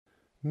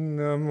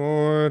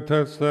Namo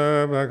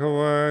tassa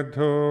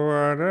bhagavato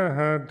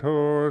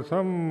arahato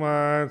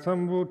samma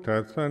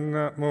sambuddhassa.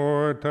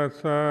 Namo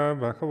tassa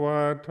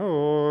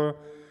bhagavato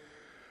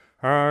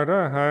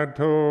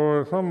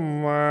arahato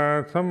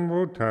samma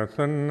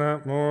sambuddhassa.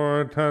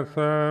 Namo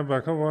tassa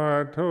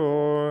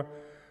bhagavato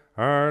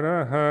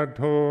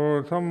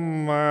arahato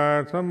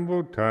samma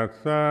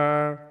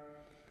sambuddhassa.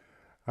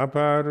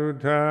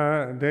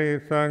 Aparuta de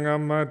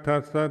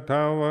sangamatassa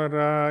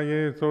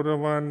tawaraye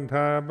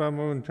sodavanta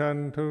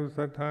bamunchantu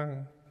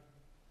satang.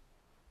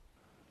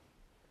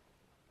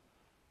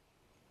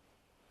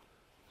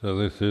 So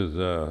this is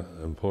an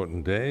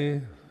important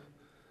day,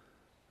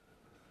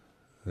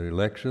 the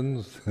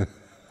elections.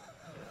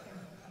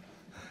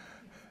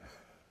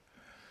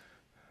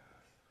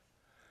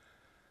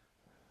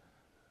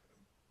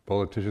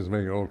 Politicians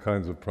making all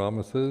kinds of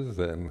promises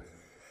and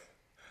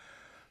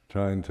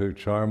trying to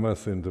charm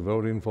us into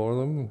voting for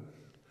them.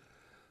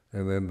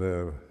 And then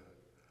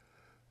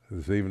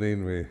this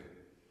evening Wei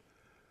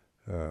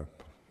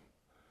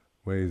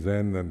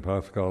Zhen and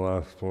Pascal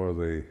asked for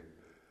the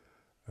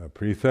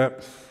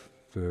precepts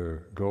to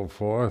go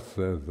forth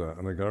as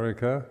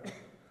anagarika.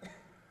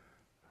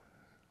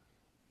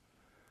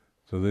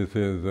 So this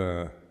is,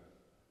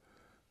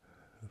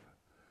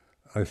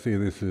 I see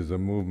this as a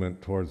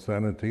movement toward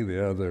sanity,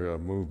 the other a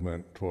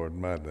movement toward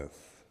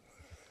madness.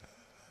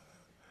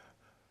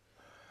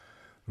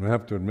 I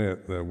have to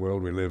admit, the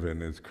world we live in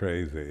is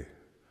crazy,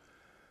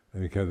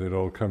 because it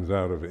all comes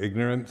out of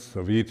ignorance,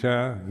 of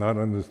vicca, not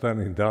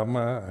understanding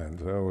Dhamma, and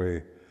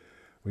so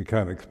we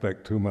can't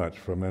expect too much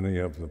from any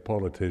of the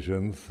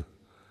politicians,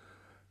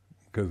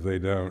 because they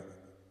don't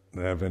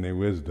have any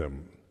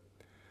wisdom.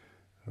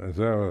 And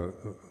so,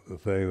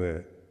 say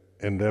the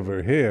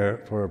endeavor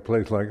here for a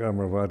place like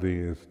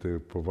Amaravati is to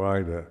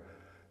provide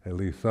at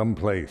least some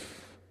place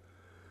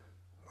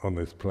on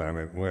this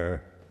planet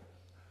where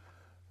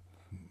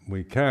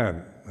we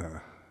can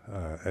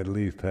at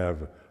least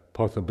have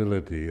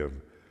possibility of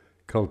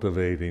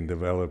cultivating,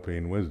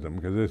 developing wisdom,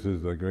 because this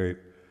is the great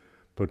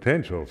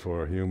potential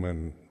for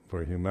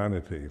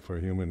humanity, for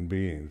human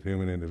beings,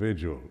 human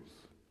individuals.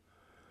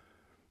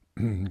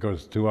 Of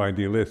course, too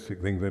idealistic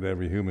to think that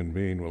every human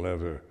being will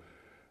ever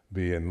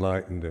be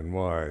enlightened and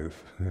wise.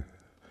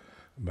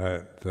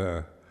 But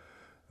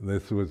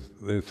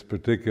this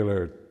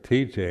particular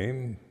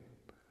teaching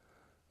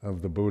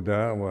of the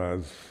Buddha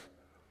was,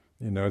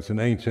 it's an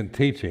ancient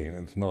teaching.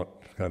 It's not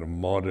kind of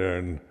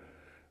modern,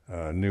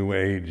 New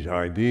Age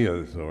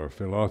ideas or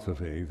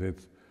philosophies.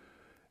 It's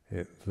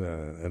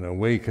an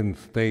awakened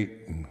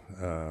state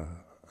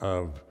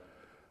of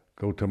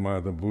Gautama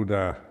the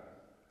Buddha,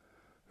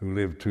 who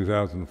lived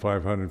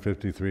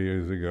 2,553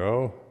 years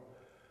ago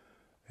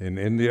in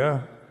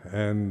India,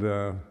 and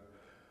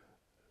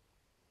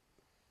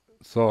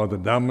saw the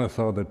Dhamma,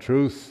 saw the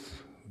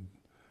truth,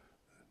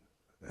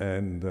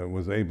 and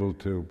was able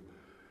to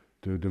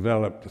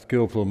develop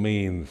skillful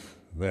means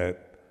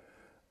that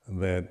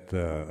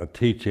a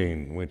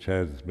teaching which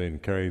has been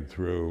carried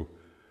through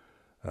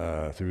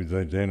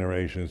the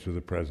generations to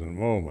the present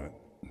moment.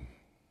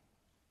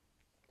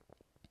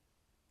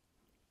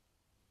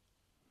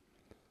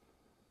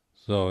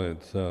 So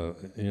it's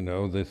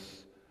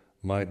this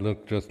might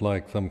look just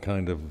like some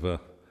kind of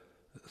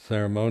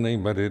ceremony,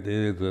 but it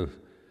is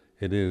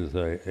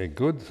a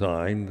good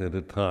sign at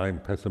a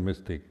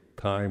pessimistic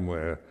time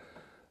where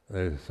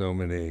there's so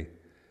many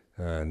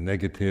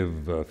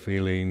negative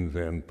feelings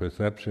and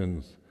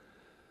perceptions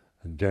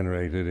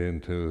generated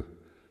into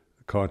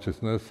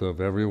consciousness of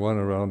everyone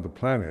around the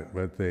planet.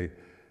 But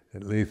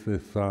at least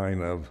this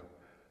sign of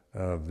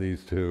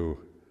these two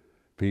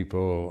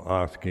people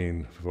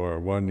asking for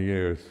 1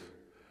 year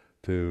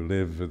to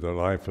live the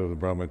life of the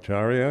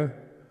brahmacharya,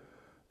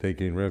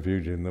 taking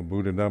refuge in the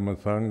Buddha Dhamma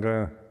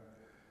Sangha,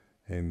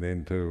 and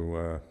then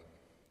to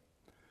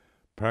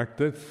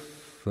practice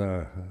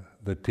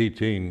the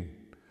teaching,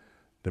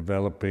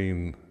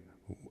 developing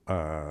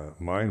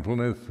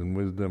mindfulness and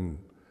wisdom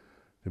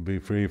to be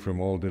free from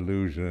all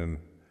delusion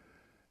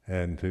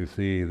and to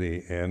see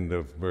the end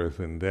of birth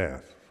and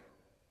death.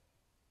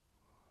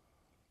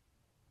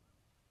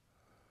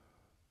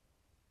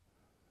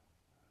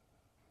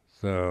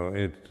 So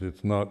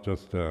it's not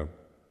just a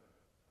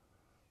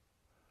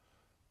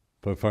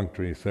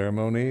perfunctory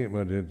ceremony,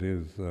 but it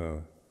is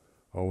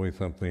always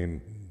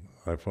something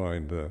I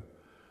find,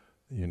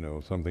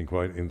 something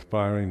quite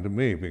inspiring to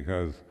me,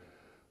 because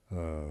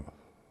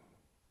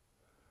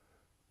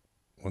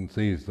one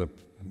sees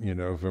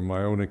from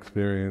my own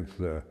experience,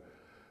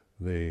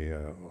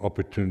 the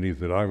opportunities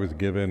that I was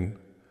given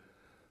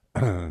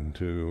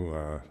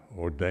to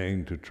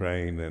ordain, to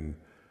train,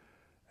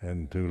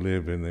 and to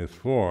live in this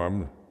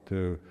form,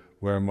 to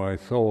where my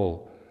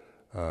sole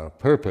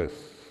purpose,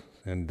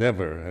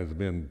 endeavor has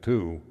been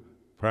to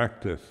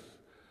practice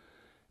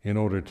in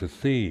order to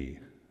see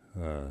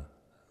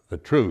the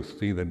truth,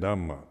 see the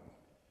Dhamma.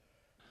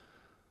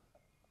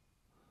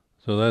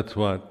 So that's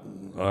what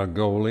our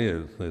goal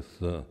is, this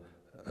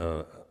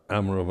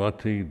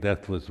Amaravati,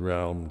 deathless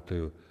realm,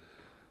 to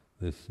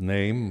this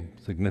name,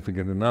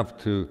 significant enough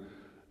to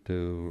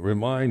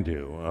remind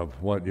you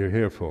of what you're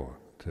here for,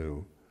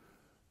 to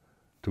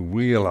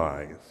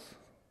realize,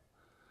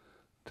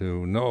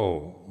 to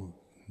know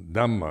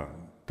Dhamma,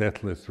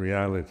 deathless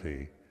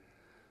reality,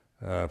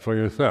 for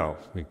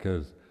yourself,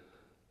 because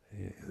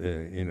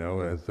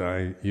as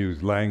I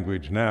use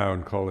language now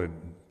and call it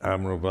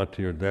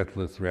Amravati or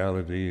deathless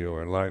reality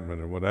or enlightenment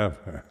or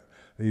whatever,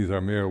 these are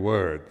mere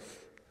words,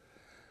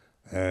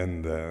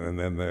 and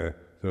then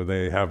so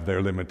they have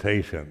their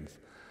limitations,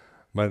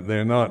 but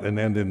they're not an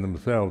end in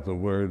themselves. The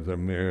words are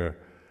mere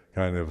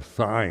kind of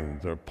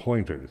signs or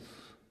pointers,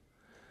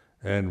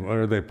 and what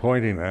are they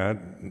pointing at?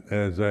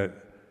 Is that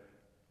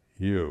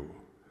you.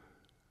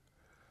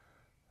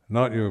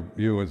 Not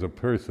you as a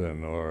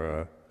person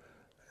or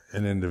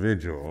an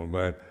individual,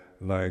 but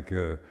like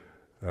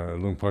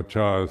Luang Por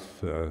Chah's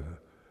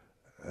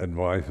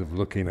advice of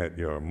looking at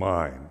your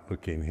mind,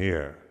 looking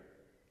here,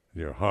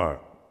 your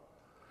heart.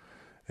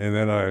 And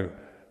then I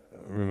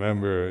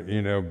remember,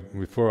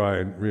 before I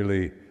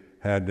really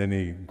had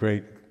any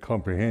great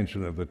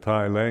comprehension of the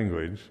Thai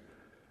language,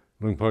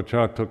 Luang Por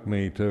Chah took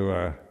me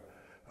to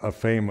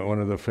one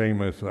of the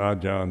famous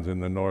Ajahns in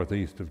the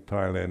northeast of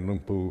Thailand, Luang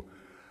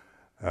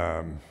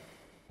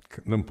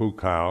Pu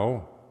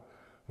Khao,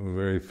 a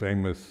very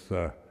famous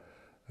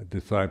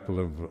disciple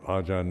of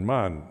Ajahn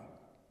Man.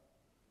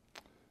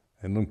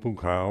 And Luang Pu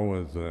Khao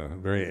was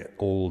very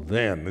old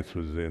then. This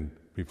was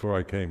before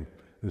I came.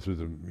 This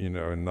was in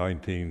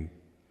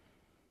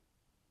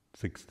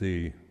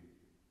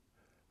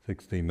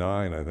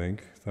 1969, I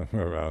think,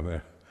 somewhere around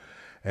there,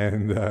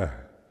 and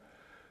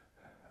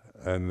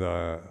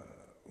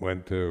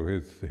went to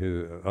his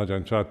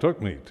Ajahn Chah took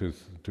me to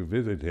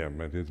visit him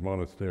at his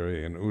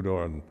monastery in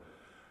Udon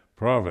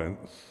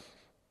province.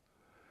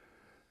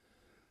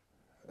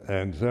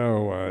 And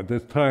so at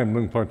this time,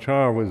 Luang Por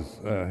Chah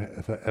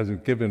has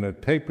given a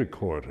tape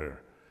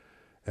recorder,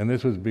 and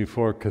this was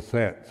before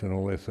cassettes and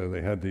all this. So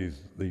they had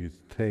these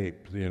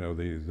tapes,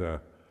 these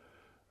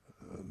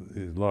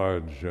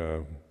large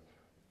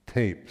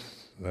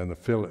tapes, and the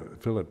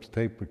Philips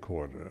tape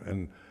recorder.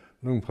 And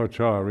Luang Por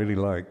Chah really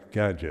liked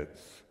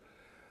gadgets,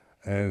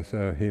 and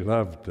so he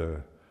loved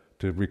to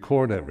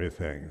record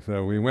everything.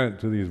 So we went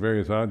to these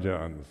various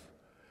ajahns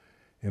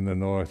in the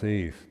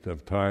northeast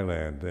of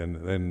Thailand,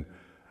 and then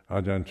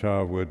Ajahn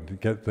Chah would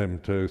get them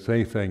to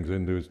say things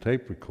into his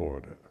tape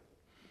recorder.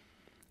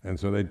 And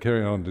so they'd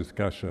carry on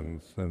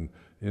discussions, and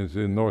it's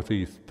in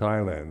northeast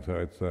Thailand, so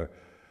it's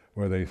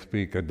where they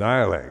speak a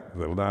dialect,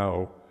 the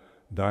Lao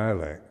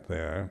dialect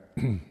there.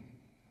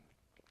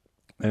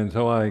 And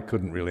so I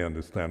couldn't really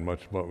understand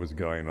much of what was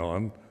going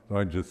on, so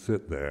I'd just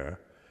sit there.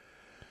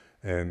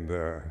 And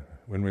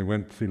when we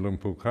went to see Luang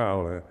Pu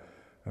Khao,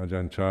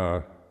 Ajahn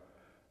Chah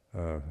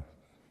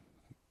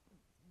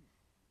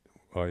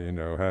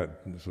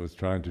was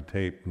trying to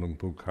tape Luang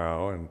Pu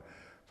Khao, and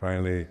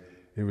finally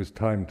it was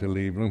time to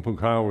leave. Luang Pu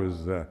Khao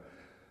was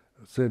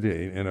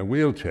sitting in a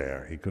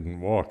wheelchair. He couldn't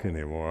walk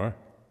anymore.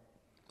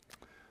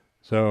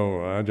 So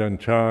Ajahn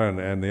Chah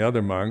and the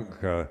other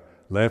monk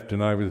left,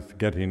 and I was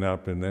getting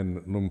up, and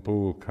then Luang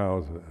Pu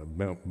Khao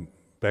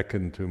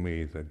beckoned to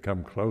me, said,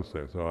 "Come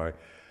closer." So I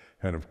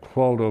kind of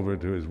crawled over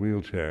to his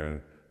wheelchair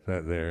and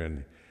sat there,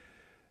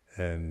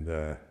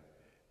 and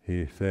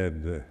he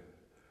said,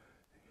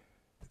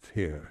 "It's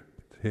here,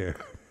 it's here."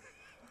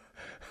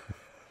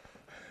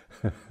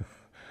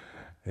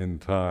 In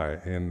Thai,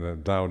 in the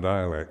Dao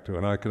dialect,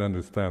 and I could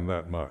understand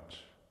that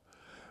much.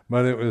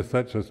 But it was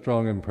such a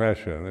strong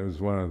impression. It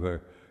was one of the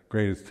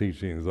greatest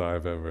teachings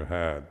I've ever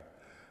had,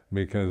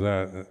 because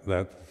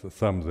that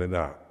sums it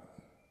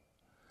up.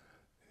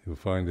 You'll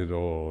find it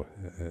all.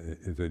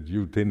 It's a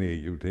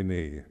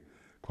yutini,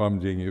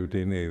 kwamjing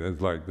yutini. That's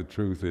like the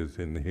truth is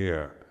in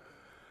here.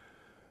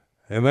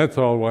 And that's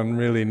all one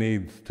really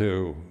needs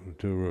to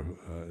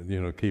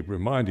keep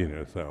reminding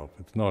yourself.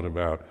 It's not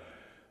about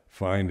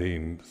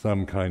finding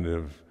some kind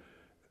of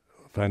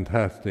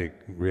fantastic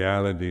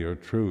reality or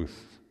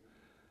truth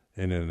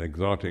in an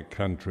exotic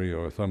country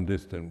or some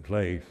distant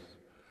place,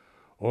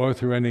 or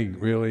through any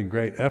really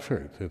great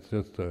efforts. It's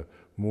just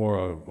more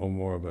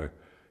of a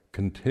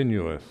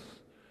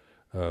continuous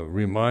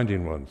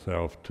reminding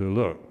oneself to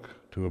look,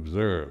 to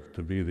observe,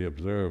 to be the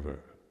observer.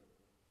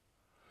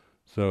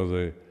 So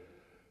the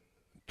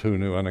two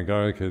new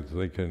anagarikas,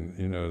 they can,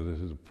 this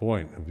is the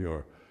point of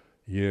your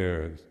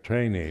year's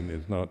training,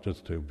 is not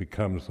just to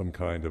become some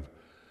kind of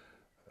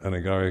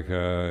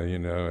anagarika,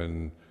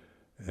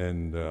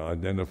 and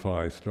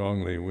identify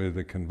strongly with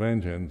the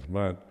conventions,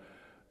 but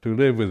to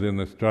live within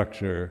the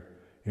structure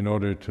in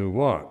order to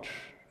watch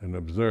and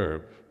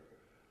observe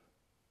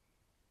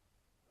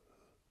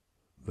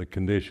the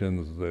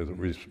conditions,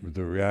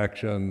 the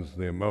reactions,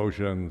 the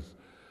emotions,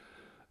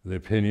 the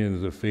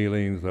opinions, the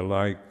feelings, the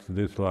likes,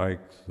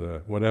 dislikes,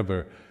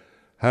 whatever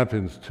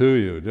happens to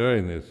you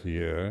during this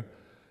year.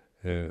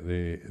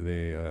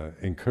 The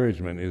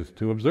encouragement is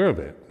to observe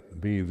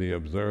it, be the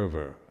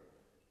observer.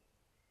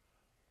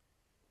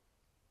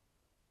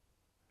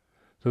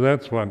 So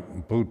that's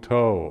what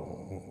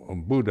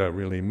Buddha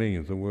really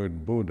means, the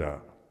word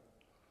Buddha.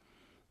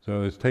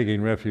 So it's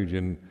taking refuge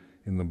in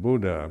the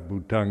Buddha,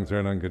 Bhutang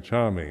Saranang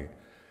Gacchami,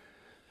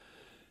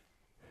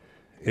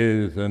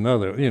 is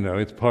another,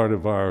 it's part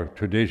of our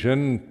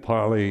tradition,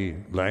 Pali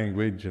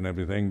language and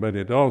everything, but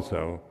it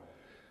also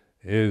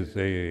is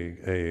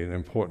an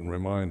important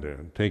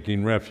reminder.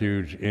 Taking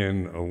refuge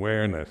in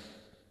awareness,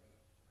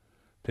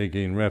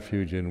 taking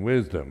refuge in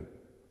wisdom,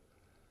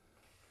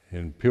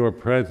 in pure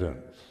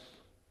presence.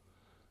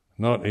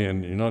 You're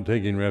not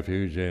taking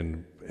refuge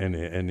in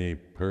any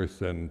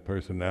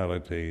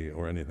personality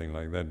or anything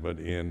like that, but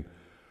in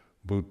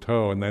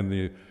Bhutto. And then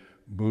the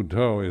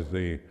Bhutto is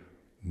the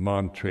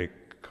mantric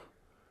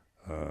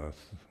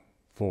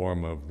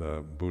form of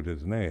the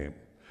Buddha's name.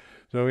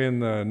 So in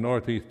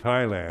northeast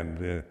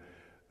Thailand,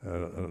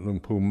 Luang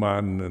Pu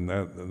Man and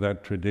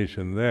that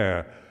tradition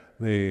there,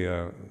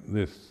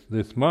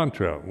 this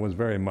mantra was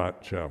very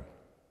much the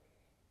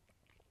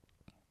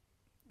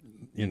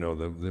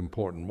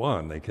important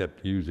one. They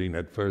kept using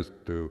at first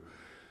to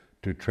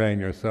train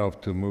yourself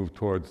to move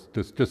towards,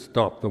 just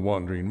stop the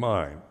wandering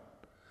mind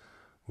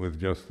with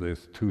just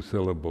this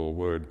two-syllable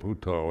word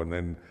Bhutto,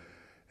 and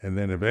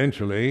then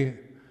eventually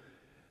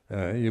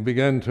you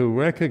begin to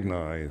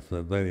recognize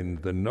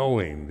the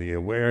knowing, the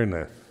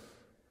awareness,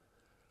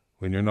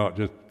 when you're not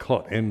just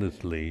caught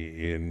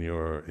endlessly in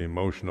your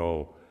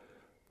emotional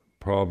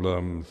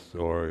problems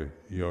or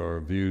your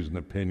views and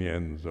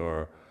opinions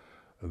or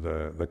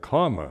the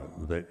Kamma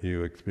that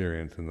you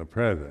experience in the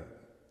present.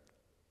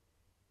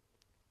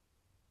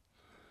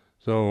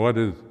 So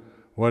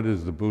what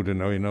does the Buddha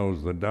know? He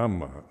knows the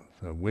Dhamma.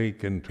 It's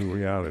awakened to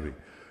reality.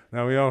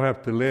 Now we all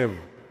have to live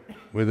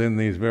within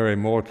these very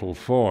mortal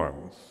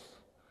forms.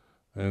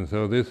 And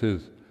so this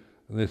is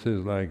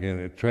like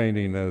in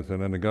training as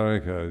an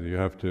anagarika. You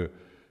have to,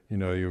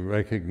 you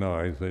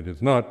recognize that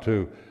it's not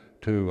to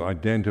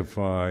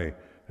identify,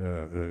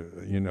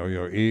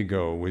 your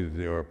ego with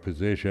your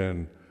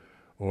position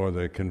or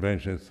the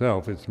convention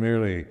itself. It's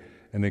merely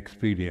an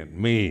expedient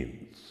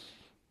means,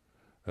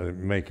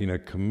 making a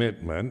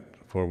commitment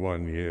for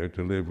 1 year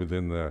to live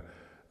within the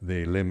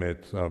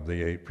limits of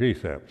the 8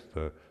 precepts,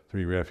 the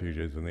 3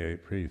 refuges and the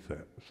 8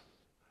 precepts.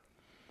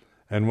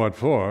 And what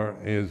for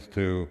is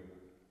to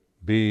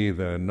be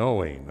the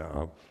knowing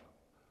of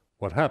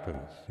what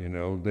happens,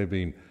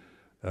 living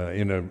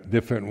in a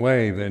different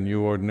way than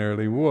you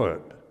ordinarily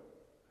would.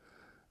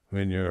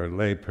 When you're a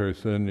lay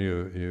person,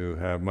 you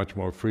have much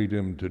more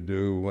freedom to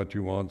do what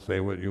you want,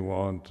 say what you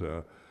want.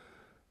 You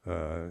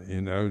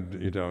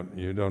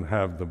don't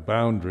have the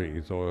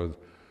boundaries or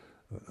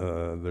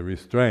the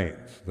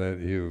restraints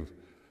that you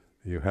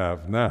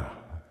have now.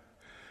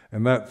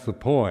 And that's the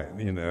point,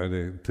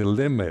 to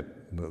limit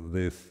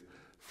this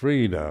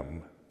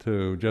freedom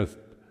to just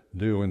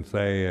do and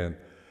say and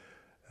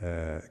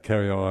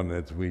carry on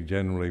as we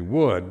generally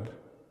would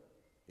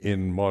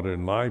in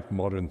modern life,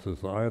 modern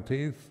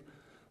societies.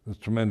 There's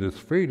tremendous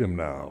freedom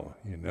now,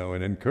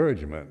 and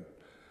encouragement.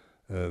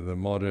 The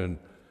modern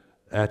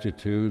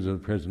attitudes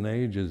of the present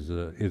age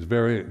is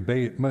very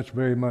much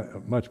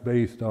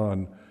based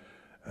on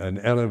an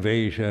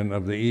elevation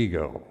of the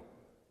ego.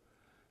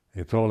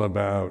 It's all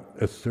about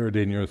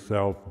asserting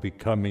yourself,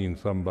 becoming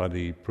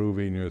somebody,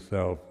 proving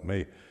yourself,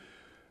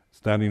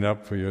 standing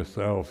up for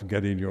yourself,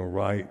 getting your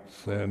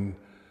rights, and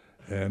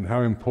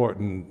how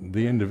important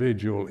the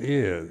individual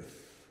is.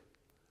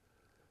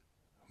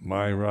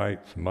 My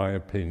rights, my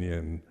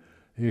opinion.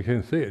 You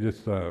can see it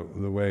just the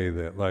way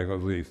that, like all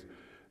these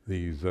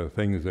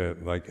things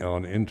that, like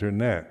on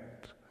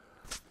internet,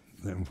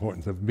 the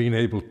importance of being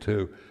able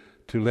to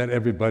let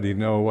everybody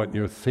know what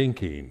you're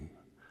thinking,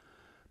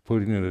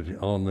 putting it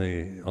on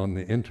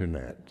the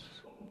internet,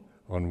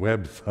 on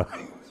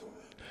websites,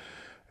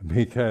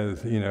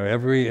 because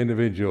every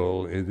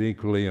individual is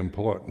equally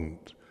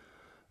important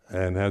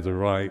and has a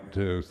right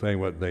to say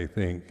what they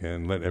think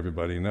and let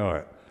everybody know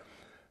it.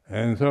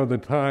 And so the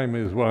time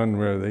is one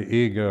where the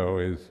ego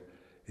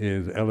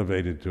is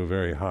elevated to a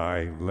very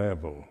high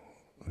level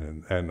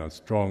and a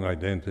strong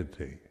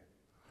identity.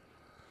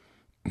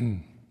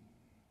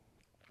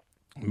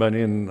 But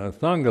in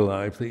Sangha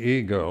life, the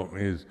ego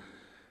is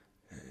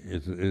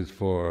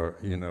for,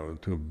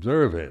 to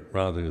observe it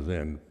rather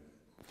than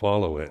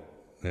follow it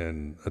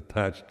and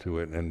attach to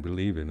it and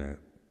believe in it.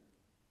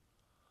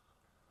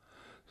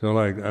 So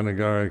like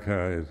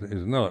anagarika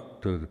is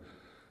not to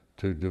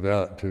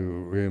develop, to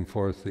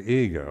reinforce the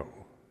ego,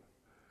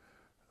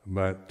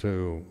 but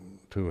to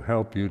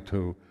help you,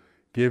 to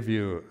give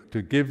you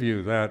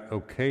that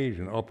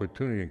occasion,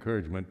 opportunity,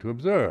 encouragement to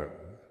observe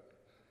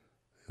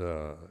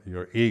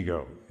your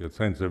ego, your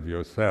sense of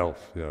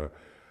yourself, your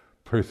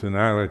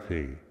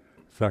personality,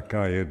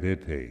 sakkaya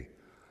ditthi,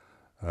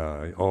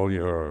 all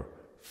your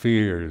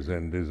fears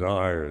and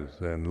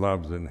desires and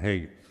loves and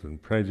hates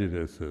and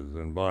prejudices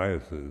and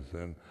biases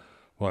and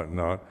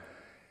whatnot,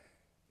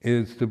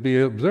 is to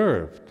be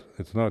observed.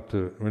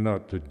 We're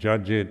not to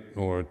judge it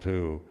or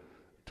to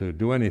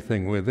do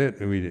anything with it.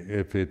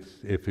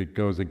 If it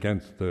goes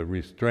against the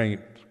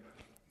restraint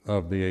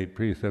of the 8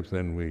 precepts,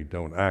 then we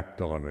don't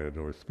act on it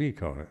or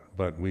speak on it,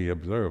 but we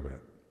observe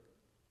it.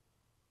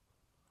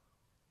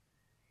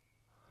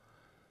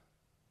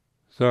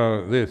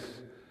 So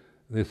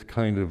this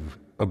kind of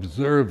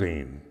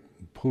observing,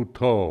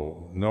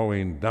 puto,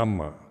 knowing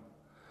Dhamma.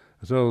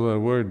 So the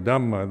word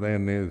Dhamma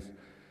then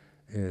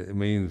it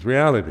means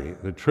reality,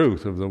 the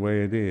truth of the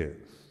way it is.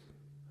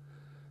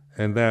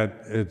 And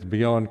that it's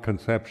beyond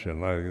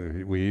conception.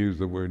 Like we use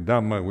the word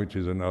Dhamma, which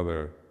is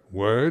another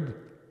word,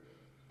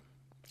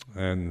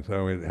 and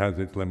so it has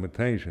its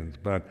limitations.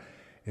 But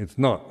it's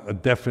not a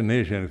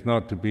definition, it's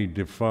not to be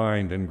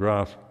defined and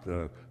grasped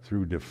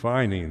through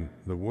defining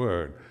the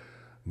word,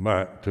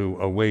 but to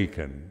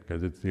awaken,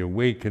 because it's the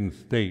awakened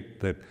state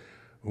that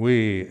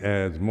we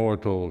as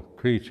mortal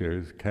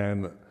creatures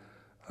can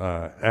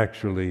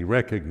actually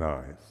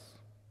recognize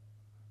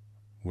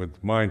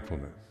with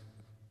mindfulness.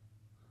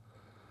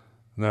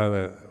 Now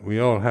that we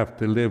all have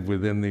to live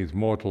within these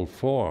mortal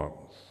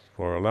forms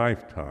for a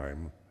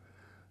lifetime,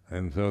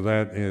 and so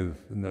that is,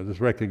 just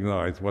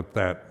recognize what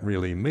that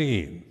really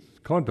means.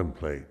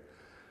 Contemplate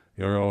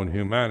your own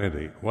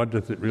humanity. What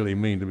does it really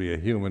mean to be a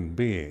human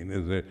being?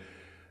 Is that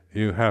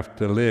you have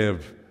to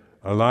live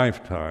a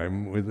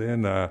lifetime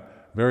within a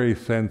very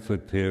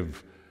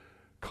sensitive,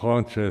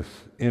 conscious,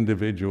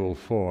 individual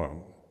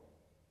form.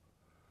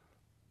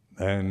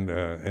 And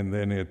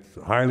then it's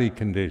highly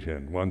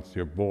conditioned. Once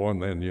you're born,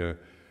 then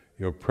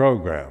you're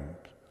programmed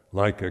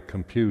like a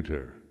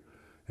computer,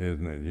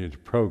 isn't it? You're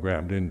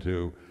programmed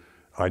into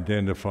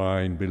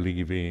identifying,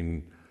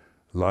 believing,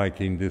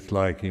 liking,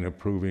 disliking,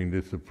 approving,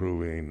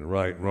 disapproving,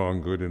 right,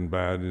 wrong, good and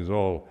bad is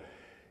all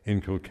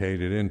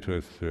inculcated into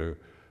us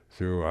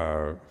through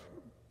our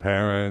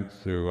parents,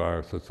 through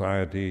our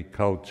society,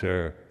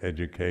 culture,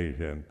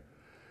 education.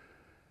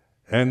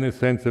 And this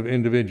sense of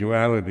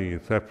individuality,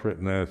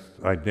 separateness,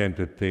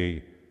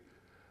 identity,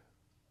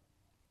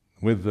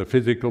 with the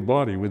physical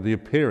body, with the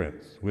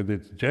appearance, with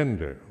its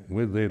gender,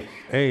 with its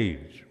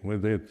age,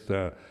 with its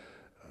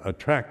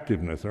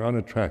attractiveness or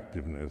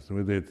unattractiveness,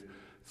 with its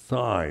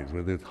size,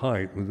 with its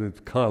height, with its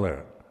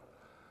color,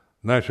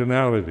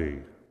 nationality,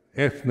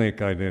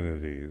 ethnic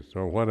identities,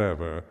 or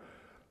whatever.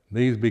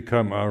 These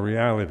become our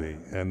reality,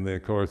 and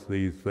of course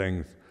these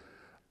things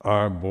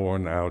are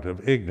born out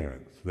of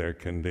ignorance. They're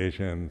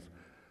conditions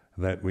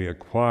that we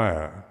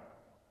acquire,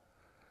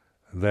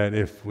 that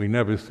if we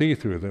never see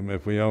through them,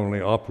 if we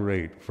only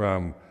operate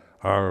from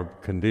our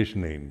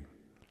conditioning,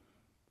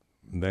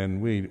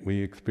 then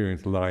we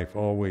experience life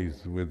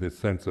always with this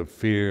sense of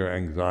fear,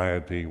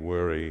 anxiety,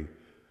 worry,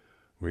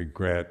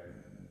 regret,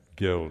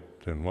 guilt,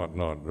 and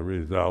whatnot, the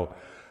result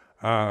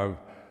of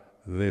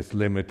this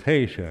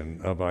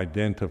limitation of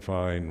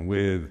identifying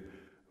with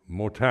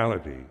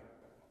mortality,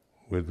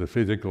 with the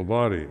physical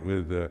body,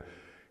 with the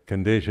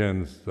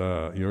conditions,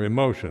 your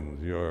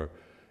emotions, your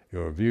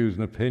views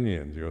and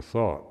opinions, your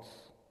thoughts,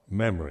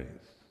 memories.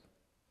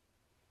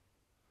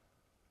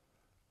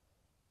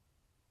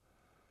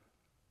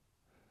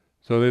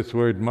 So this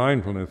word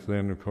mindfulness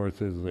then, of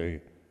course, is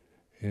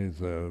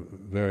a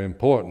very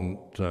important,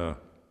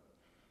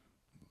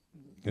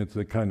 it's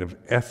the kind of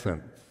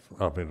essence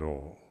of it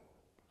all.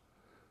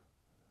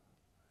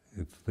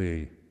 It's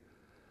the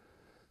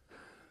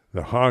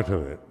heart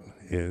of it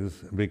is,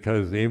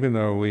 because even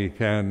though we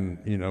can,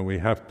 we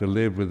have to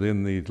live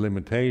within these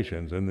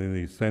limitations and in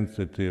these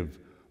sensitive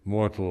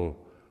mortal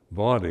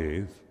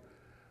bodies,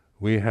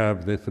 we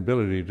have this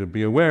ability to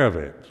be aware of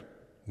it.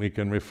 We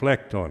can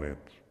reflect on it.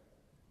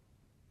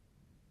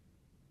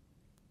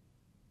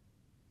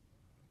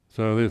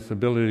 So this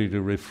ability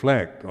to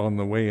reflect on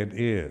the way it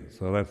is.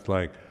 So that's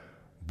like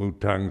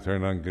Bhutang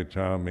Saranang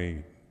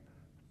Gacchami,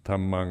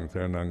 Dhammang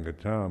Saranang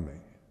Gacchami.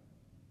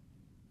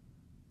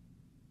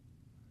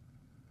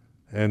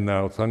 And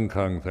now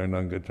Sanghang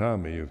Saranang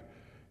Gacchami,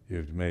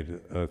 you've made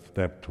a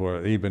step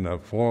toward even a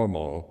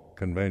formal,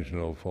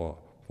 conventional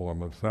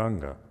form of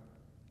Sangha.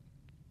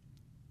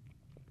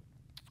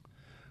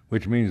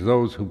 Which means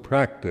those who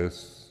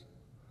practice,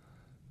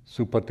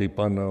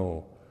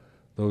 supatipanno,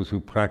 those who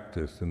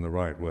practice in the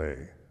right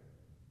way,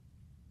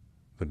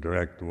 the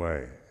direct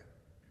way.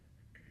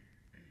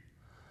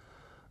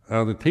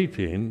 Now the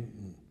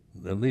teaching,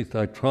 at least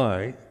I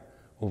try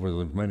over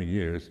the many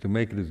years, to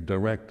make it as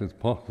direct as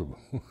possible.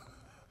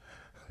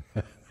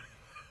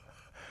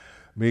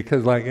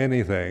 Because like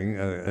anything,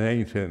 an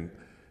ancient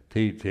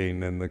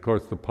teaching, and of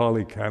course the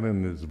Pali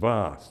Canon is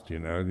vast,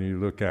 and you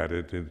look at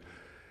it,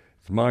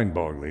 it's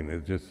mind-boggling.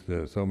 It's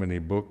just so many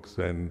books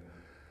and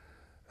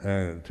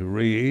to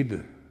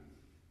read.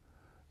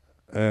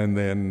 And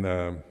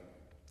then,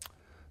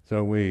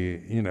 so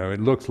it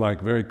looks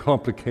like very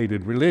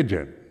complicated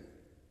religion.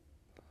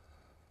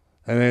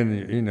 And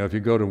then, if you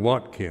go to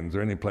Watkins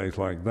or any place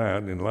like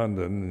that in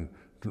London,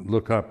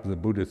 look up the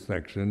Buddhist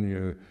section,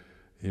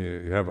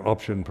 you have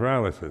option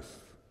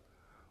paralysis.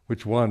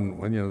 Which one,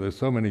 when there's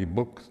so many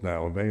books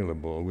now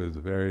available with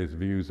various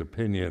views,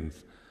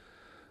 opinions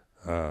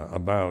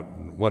about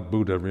what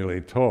Buddha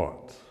really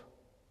taught.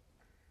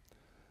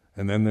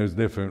 And then there's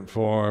different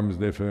forms,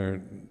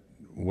 different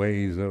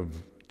ways of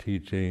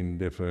teaching,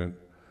 different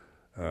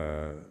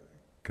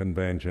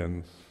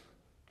conventions.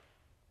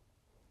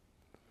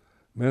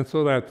 And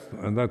so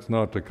that's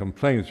not to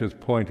complain, it's just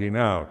pointing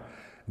out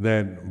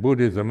that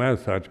Buddhism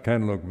as such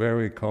can look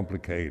very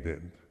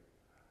complicated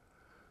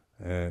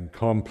and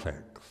complex.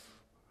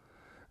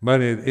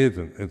 But it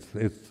isn't.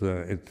 It's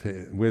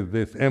with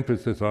this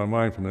emphasis on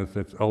mindfulness,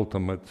 it's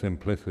ultimate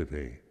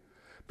simplicity.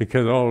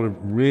 Because all it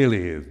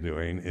really is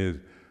doing is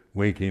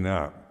waking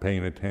up,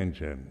 paying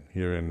attention,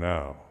 here and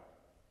now.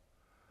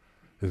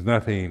 There's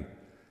nothing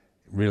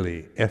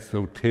really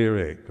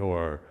esoteric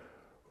or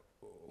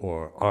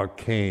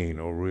arcane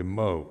or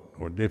remote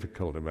or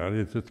difficult about it.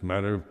 It's just a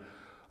matter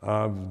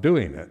of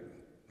doing it,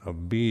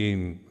 of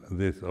being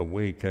this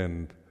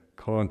awakened,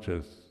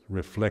 conscious,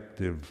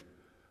 reflective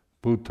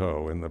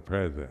Buddho in the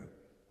present.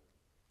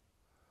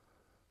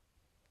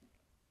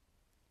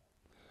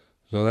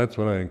 So that's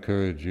what I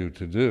encourage you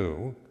to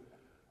do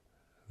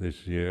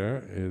this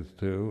year, is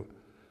to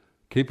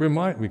keep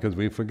reminding, because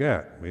we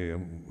forget.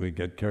 We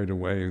get carried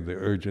away with the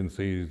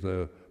urgencies,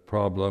 the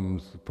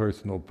problems,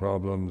 personal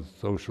problems,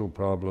 social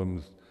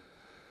problems,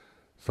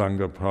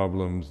 Sangha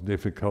problems,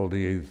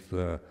 difficulties.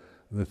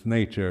 This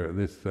nature,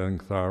 this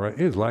samsara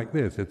is like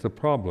this. It's a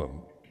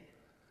problem.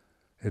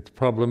 It's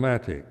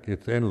problematic.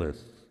 It's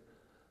endless.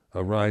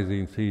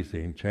 Arising,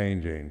 ceasing,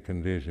 changing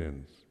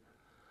conditions.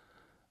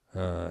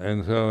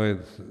 And so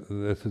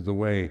this is the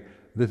way,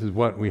 this is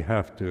what we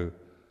have to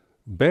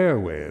bear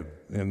with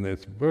in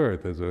this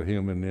birth as a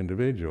human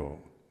individual,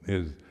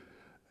 is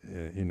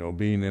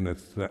being in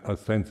a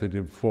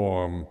sensitive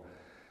form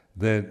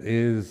that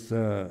is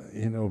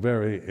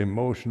very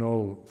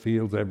emotional,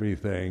 feels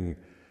everything,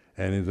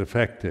 and is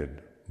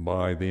affected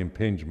by the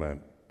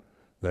impingement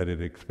that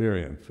it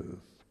experiences,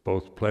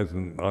 both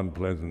pleasant,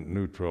 unpleasant,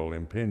 neutral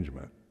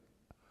impingement.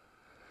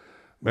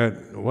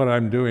 But what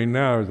I'm doing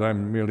now is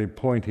I'm merely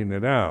pointing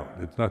it out.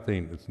 It's not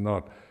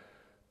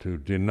to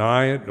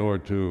deny it or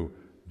to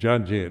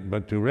judge it,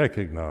 but to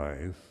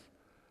recognize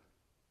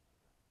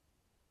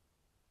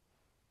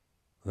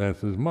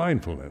this is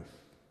mindfulness,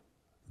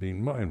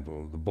 being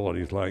mindful. The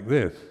body's like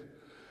this,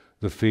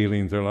 the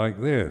feelings are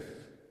like this,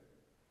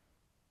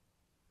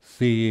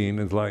 seeing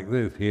is like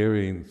this,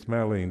 hearing,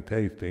 smelling,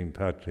 tasting,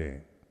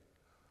 touching.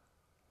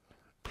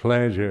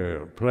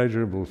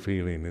 Pleasurable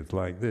feeling is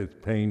like this,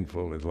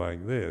 painful is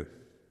like this,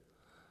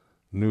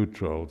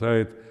 neutral.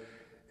 So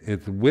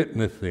it's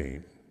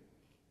witnessing.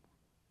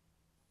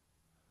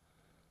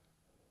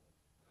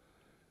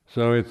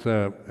 So it's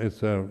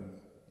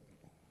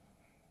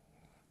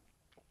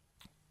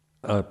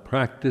a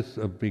practice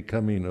of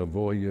becoming a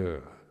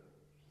voyeur.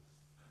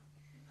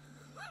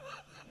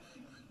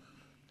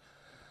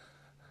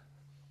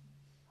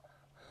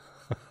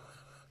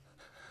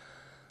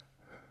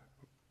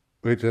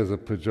 Which has a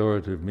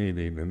pejorative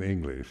meaning in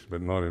English,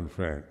 but not in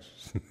French.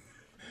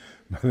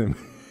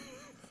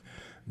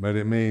 but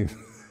it means,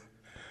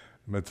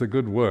 it's a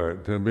good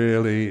word, to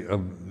really to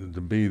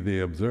be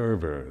the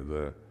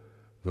observer,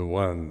 the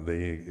one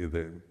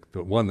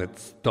that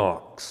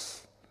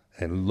stalks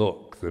and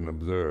looks and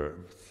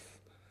observes,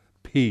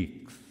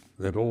 peeks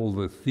at all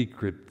the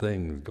secret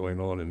things going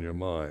on in your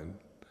mind.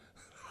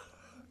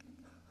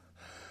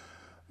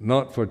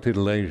 Not for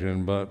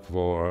titillation, but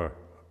for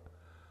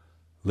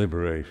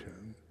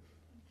liberation.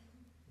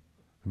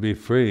 To be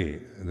free,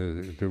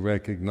 to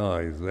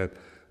recognize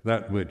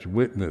that which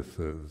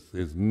witnesses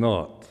is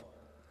not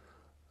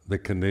the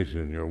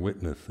condition you're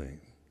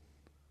witnessing.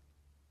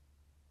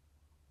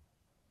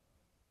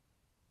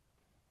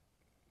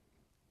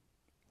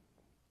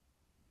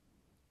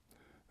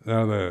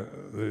 Now,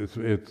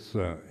 it's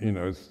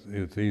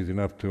easy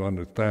enough to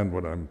understand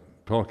what I'm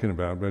talking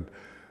about, but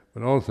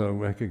also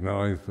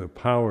recognize the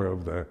power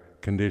of the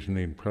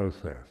conditioning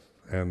process.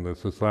 And the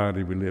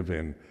society we live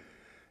in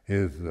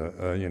is,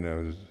 the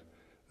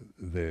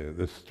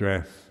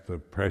stress, the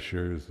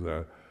pressures,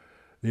 the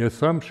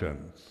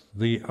assumptions,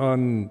 the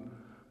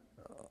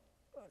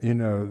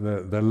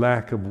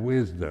lack of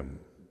wisdom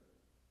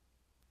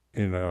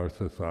in our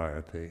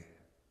society,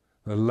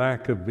 the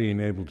lack of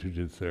being able to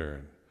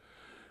discern,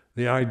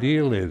 the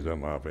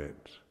idealism of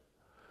it,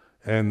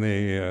 and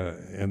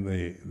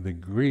the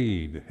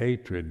greed,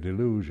 hatred,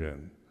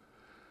 delusion,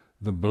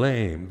 the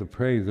blame, the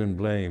praise and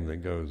blame that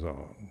goes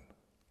on.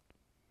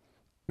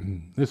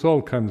 This all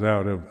comes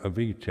out of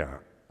avijja.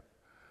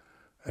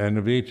 And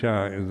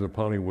avijja is a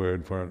Pali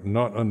word for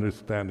not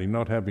understanding,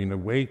 not having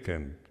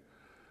awakened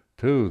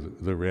to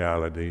the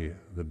reality,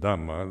 the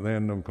Dhamma.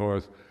 Then, of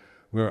course,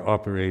 we're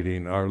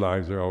operating, our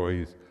lives are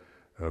always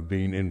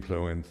being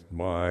influenced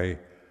by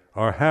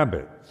our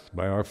habits,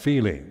 by our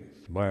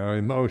feelings, by our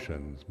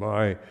emotions,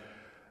 by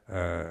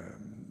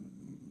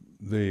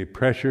the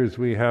pressures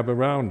we have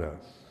around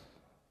us.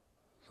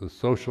 The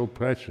social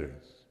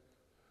pressures,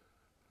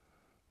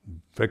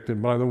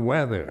 affected by the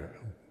weather,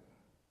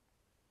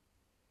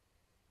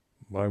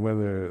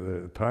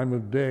 the time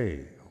of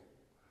day.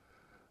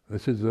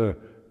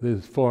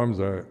 These forms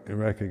are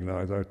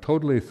recognized, are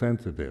totally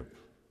sensitive.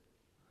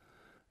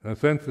 Now,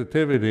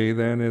 sensitivity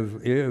then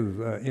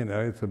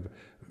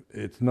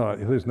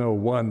there's no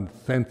one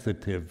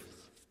sensitive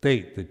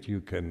state that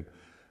you can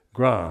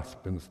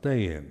grasp and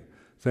stay in.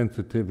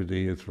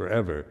 Sensitivity is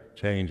forever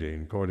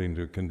changing according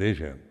to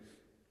conditions.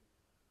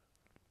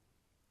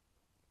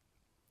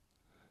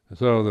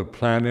 So the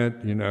planet,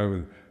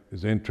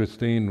 is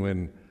interesting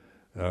when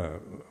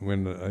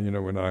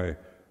I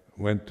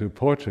went to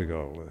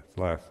Portugal this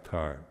last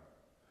time,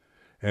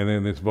 and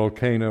then this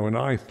volcano in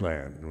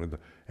Iceland,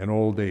 and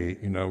all the,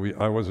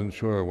 I wasn't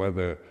sure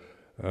whether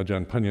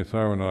Ajahn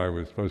Panyasaro and I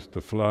were supposed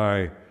to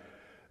fly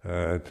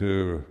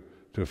to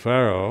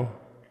Faro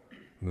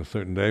on a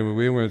certain day, but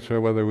we weren't sure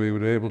whether we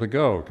would be able to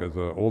go because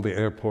all the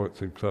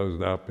airports had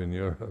closed up in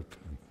Europe.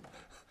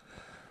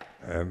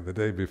 And the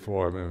day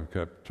before, I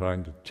kept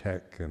trying to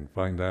check and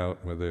find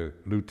out whether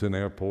Luton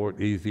Airport,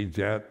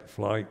 EasyJet,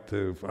 flight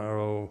to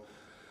Faro,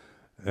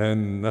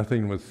 and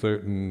nothing was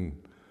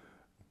certain.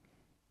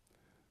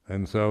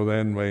 And so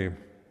then we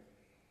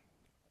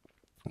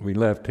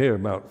left here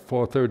about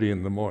 4:30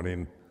 in the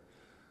morning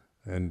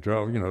and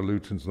drove,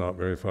 Luton's not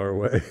very far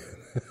away.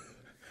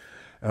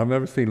 I've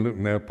never seen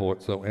Luton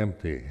Airport so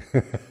empty.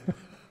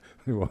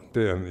 We walked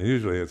in,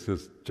 usually it's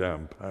just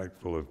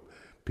jam-packed full of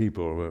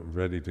people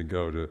ready to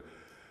go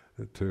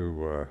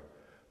to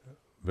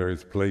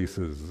various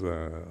places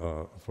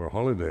for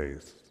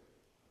holidays.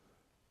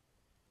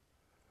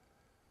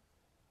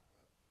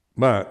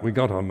 But we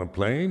got on the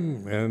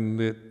plane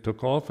and it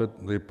took off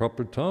at the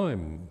proper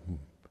time.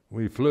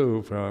 We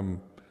flew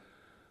from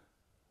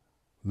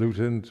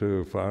Luton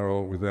to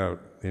Faro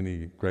without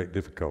any great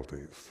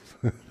difficulties.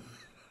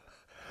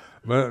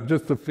 But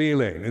just the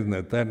feeling, isn't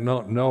it, that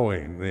not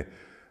knowing,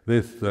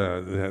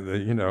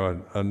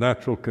 a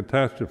natural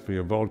catastrophe,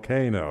 a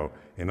volcano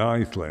in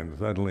Iceland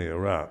suddenly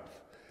erupts,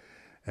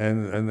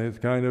 and this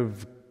kind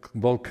of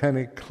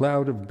volcanic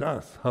cloud of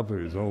dust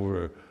hovers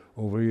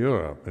over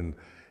Europe, and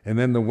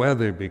then the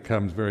weather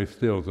becomes very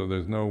still, so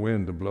there's no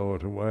wind to blow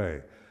it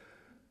away.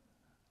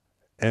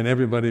 And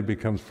everybody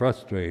becomes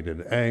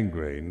frustrated,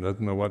 angry, and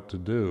doesn't know what to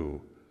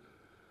do,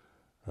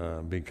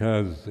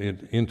 because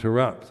it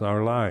interrupts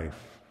our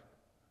life.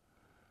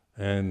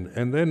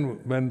 And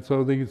then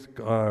so these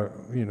are,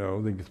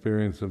 the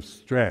experience of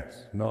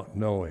stress, not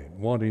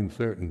knowing, wanting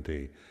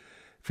certainty,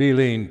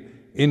 feeling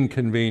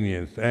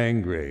inconvenienced,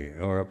 angry,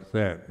 or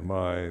upset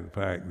by the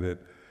fact that,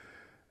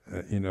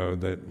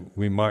 that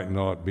we might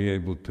not be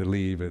able to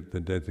leave at the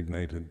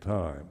designated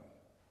time.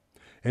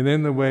 And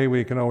then the way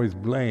we can always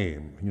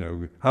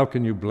blame, how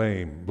can you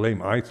blame?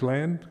 Blame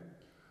Iceland?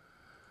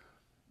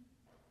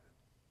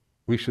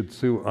 We should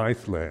sue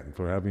Iceland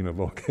for having a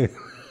volcano.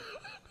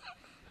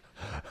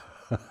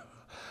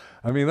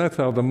 I mean, that's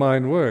how the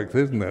mind works,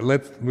 isn't it?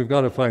 We've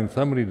got to find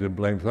somebody to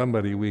blame,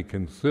 somebody we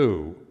can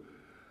sue,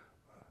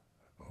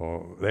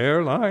 or the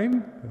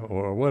airline,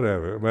 or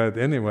whatever. But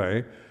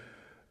anyway,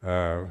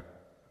 Ajahn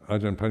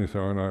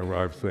Panyasaro and I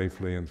arrived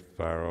safely in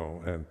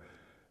Faro and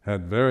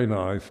had very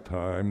nice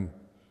time,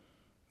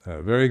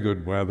 very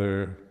good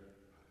weather,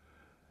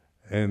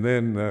 and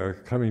then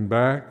coming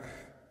back,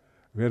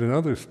 we had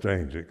another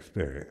strange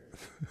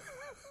experience.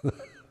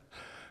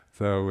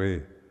 So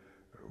we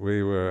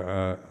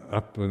were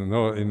up in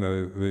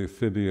the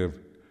city of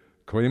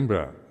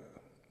Coimbra,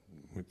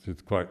 which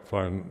is quite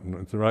far,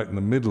 it's right in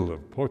the middle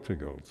of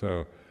Portugal.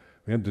 So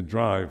we had to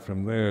drive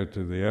from there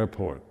to the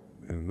airport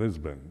in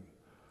Lisbon.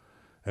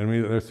 And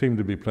there seemed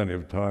to be plenty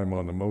of time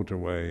on the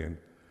motorway, and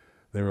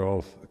they were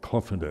all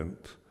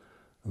confident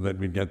that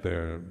we'd get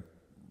there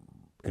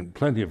in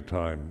plenty of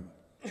time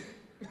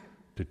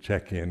to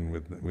check in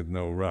with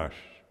no rush.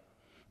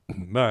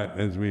 But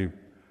as we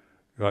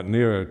got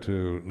nearer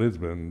to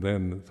Lisbon,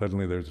 then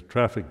suddenly there's a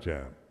traffic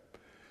jam.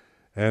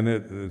 And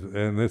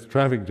this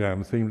traffic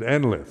jam seemed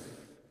endless.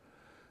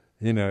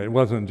 It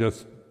wasn't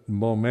just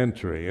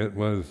momentary, it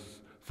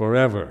was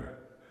forever.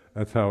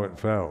 That's how it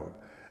felt.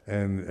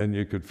 And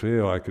I could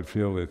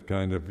feel this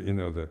kind of,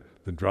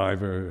 the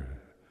driver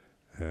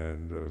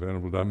and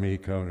Venerable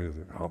Dhammika,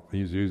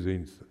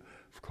 he's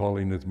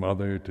calling his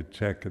mother to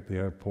check at the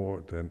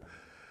airport, and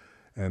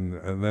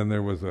then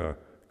there was a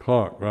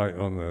clock right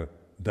on the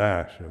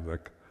dash of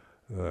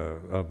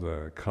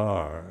the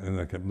car, and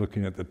I kept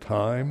looking at the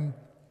time.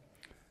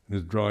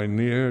 It's drawing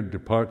near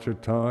departure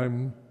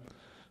time,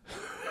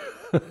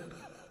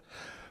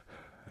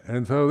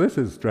 and so this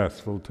is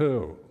stressful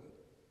too,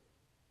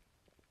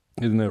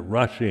 isn't it?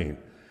 Rushing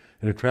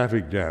in a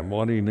traffic jam,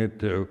 wanting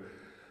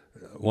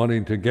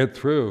to get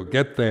through,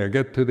 get there,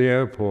 get to the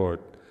airport,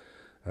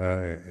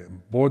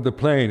 board the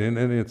plane, and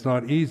it's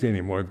not easy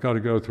anymore. You've got to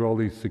go through all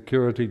these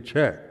security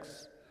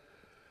checks.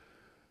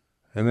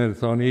 And then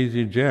it's on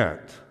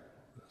EasyJet,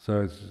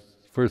 so it's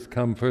first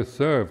come, first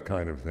served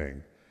kind of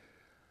thing.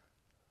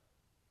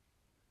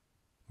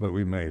 But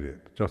we made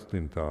it, just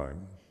in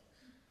time.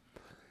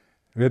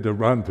 We had to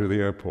run through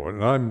the airport,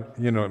 and I'm,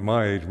 at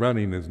my age,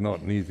 running is not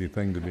an easy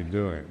thing to be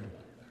doing.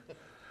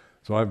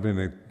 So I've been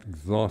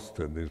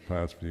exhausted these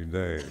past few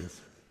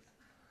days.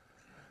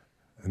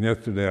 And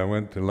yesterday I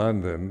went to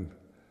London.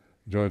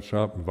 George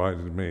Sharp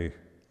invited me,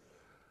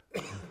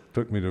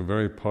 took me to a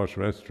very posh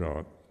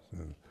restaurant.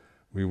 And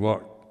we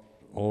walked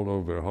all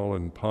over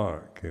Holland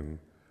Park and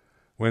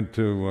went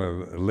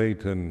to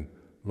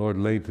Lord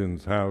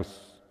Leighton's house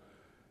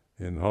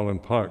in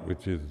Holland Park,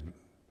 which has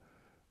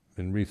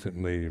been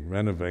recently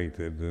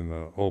renovated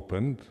and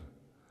opened.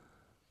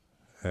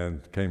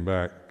 and came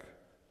back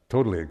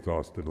totally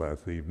exhausted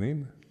last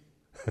evening.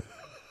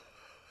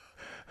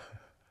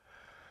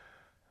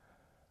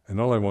 And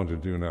all I want to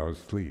do now is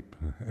sleep.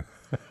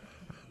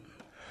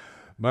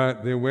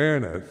 But the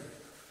awareness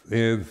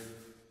is,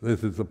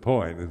 this is the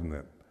point, isn't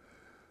it?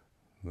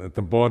 That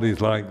the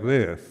body's like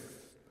this,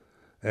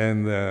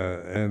 and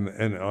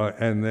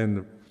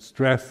then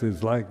stress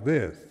is like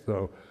this.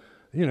 So,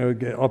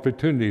 get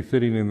opportunity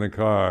sitting in the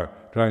car,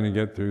 trying to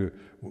get through,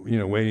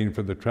 waiting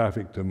for the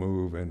traffic to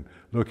move, and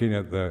looking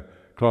at the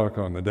clock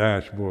on the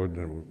dashboard,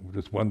 and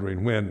just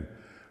wondering when,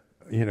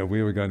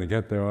 we were going to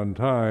get there on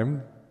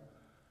time.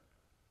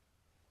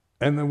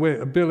 And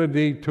the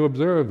ability to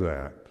observe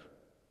that.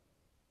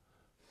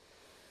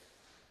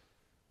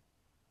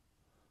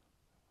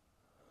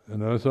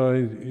 So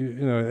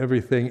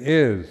everything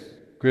is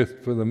grist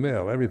for the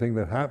mill. Everything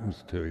that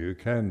happens to you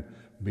can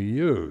be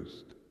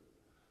used.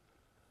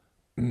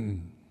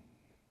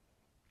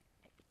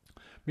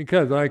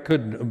 Because I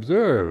could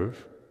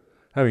observe,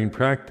 having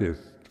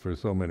practiced for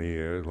so many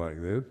years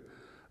like this,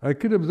 I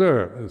could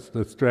observe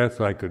the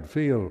stress I could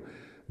feel,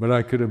 but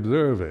I could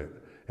observe it.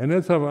 And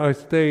that's how I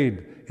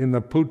stayed in the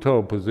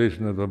Puto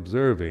position of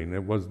observing.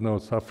 There was no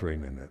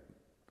suffering in it.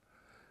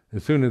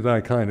 As soon as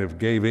I kind of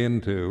gave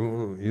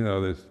into,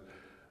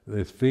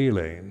 this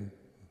feeling,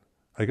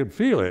 I could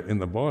feel it in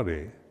the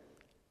body.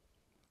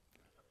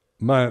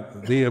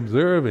 But the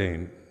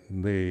observing,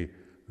 the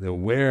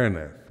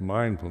awareness,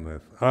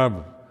 mindfulness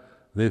of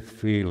this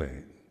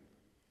feeling,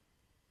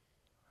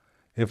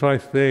 if I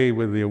stay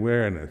with the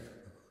awareness,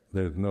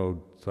 there's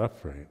no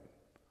suffering.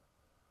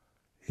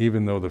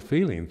 Even though the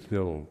feeling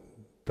still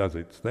does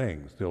its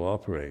thing, still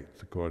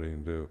operates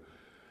according to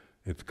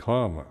its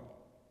karma.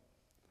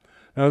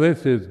 Now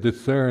this is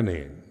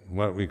discerning,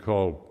 what we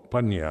call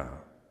panya,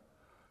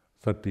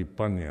 sati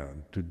panya,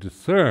 to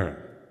discern.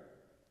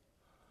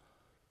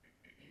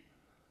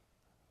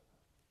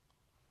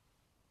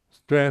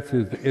 Stress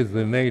is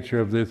the nature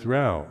of this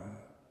realm.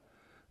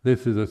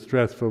 This is a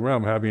stressful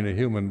realm. Having a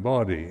human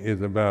body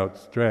is about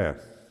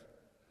stress.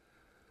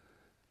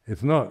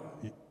 It's not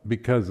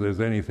because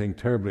there's anything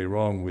terribly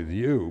wrong with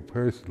you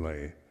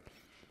personally,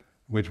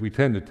 which we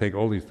tend to take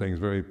all these things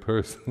very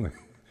personally.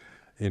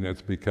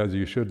 It's because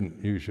you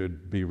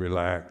should be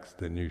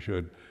relaxed, and you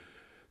should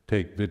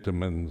take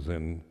vitamins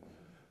and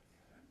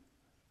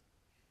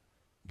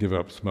give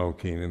up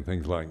smoking and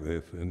things like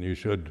this, and you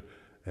should,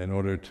 in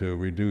order to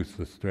reduce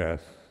the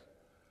stress.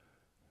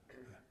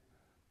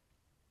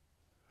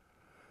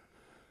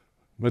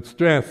 But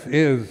stress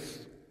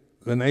is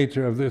the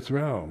nature of this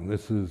realm.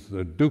 This is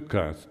the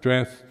dukkha,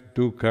 stress,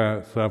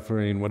 dukkha,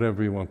 suffering,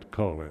 whatever you want to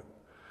call it.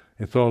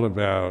 It's all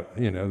about,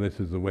 this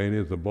is the way it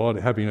is. The body,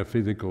 having a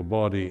physical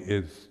body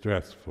is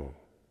stressful.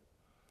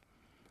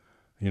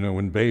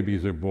 When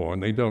babies are born,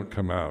 they don't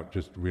come out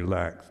just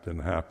relaxed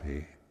and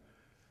happy,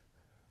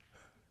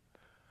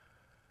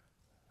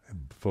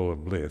 full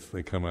of bliss.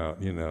 They come out,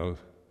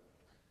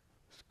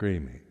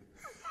 screaming.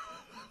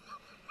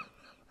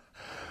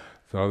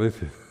 So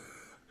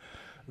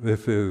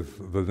this is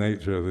the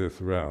nature of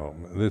this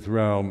realm. This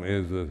realm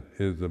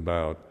is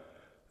about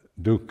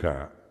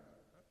dukkha,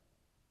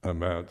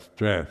 about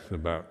stress,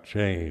 about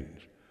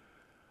change,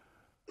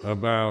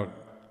 about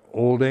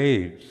old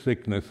age,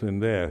 sickness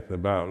and death,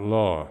 about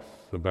loss,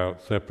 about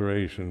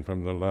separation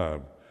from the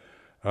love,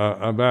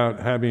 about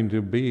having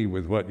to be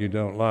with what you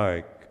don't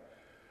like.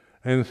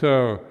 And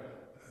so,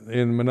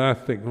 in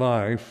monastic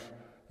life,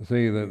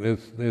 see that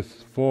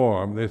this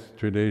form, this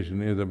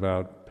tradition is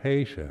about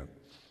patience.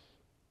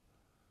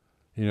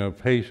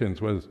 Patience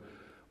was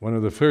one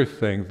of the first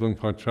things Luang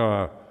Por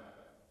Chah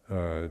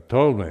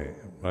told me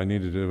I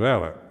needed to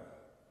develop.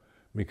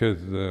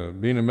 Because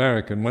being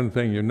American, one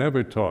thing you're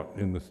never taught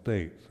in the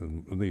States,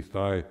 and at least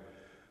I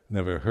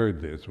never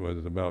heard this,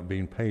 was about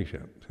being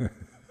patient.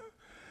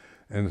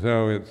 And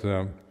so it's,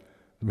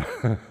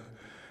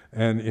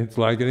 and it's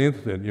like an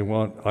instant.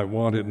 I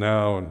want it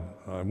now, and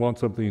I want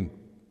something,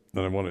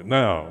 and I want it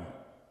now.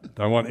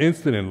 I want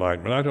instant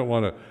enlightenment. I don't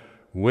want to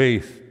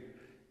waste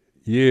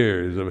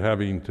years of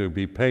having to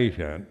be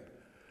patient.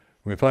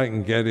 If I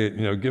can get it,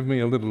 give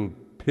me a little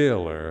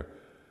pill or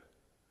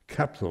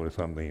capsule or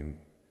something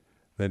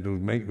that will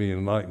make me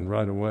enlightened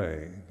right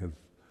away. Because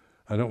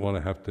I don't want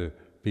to have to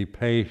be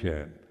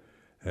patient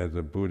as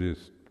a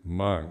Buddhist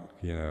monk,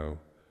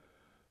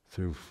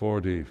 through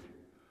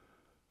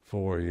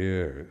 44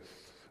 years.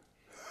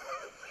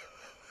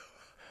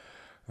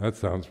 That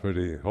sounds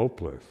pretty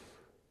hopeless.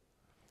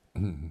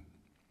 I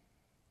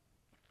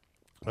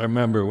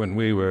remember when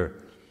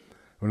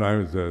I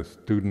was a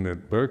student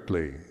at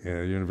Berkeley,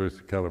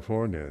 University of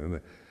California,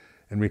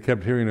 and we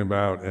kept hearing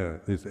about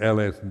this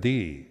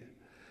LSD.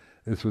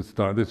 This was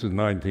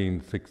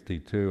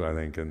 1962, I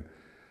think,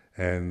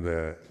 and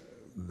the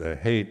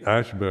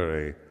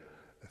Haight-Ashbury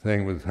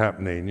thing was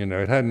happening.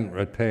 It hadn't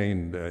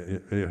attained,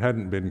 it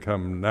hadn't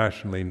become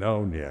nationally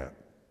known yet,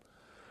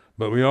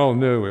 but we all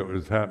knew it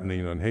was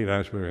happening on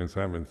Haight-Ashbury in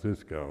San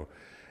Francisco,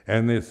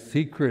 and this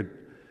secret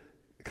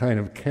kind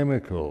of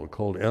chemical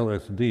called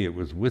LSD. It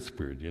was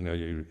whispered,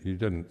 you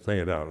didn't say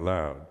it out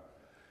loud.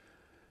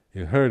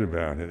 You heard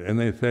about it, and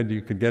they said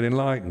you could get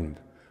enlightened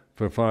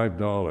for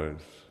 $5.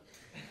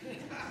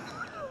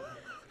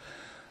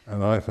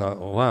 And I thought,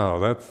 wow,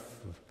 that's,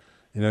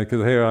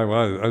 because here I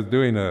was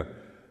doing a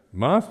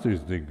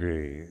master's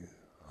degree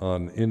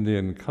on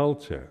Indian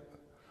culture.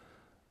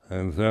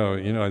 And so,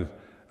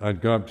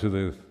 I'd go up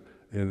to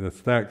in the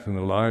stacks in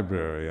the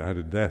library, I had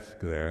a desk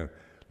there,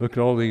 look at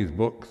all these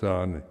books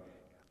on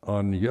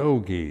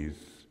yogis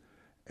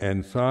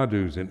and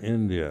sadhus in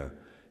India,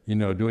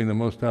 doing the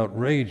most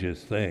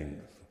outrageous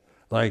things,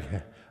 like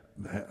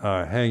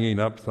hanging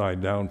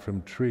upside down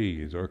from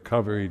trees or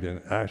covered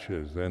in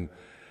ashes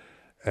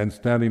and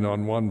standing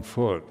on one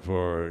foot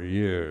for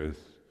years.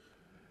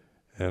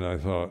 And I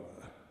thought,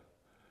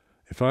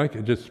 if I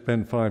could just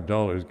spend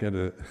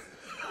 $5,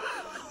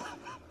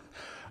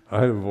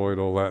 I'd avoid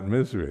all that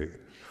misery.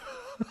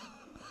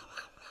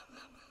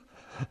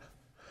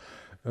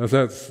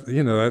 That's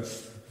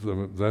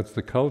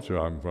the culture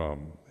I'm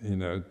from.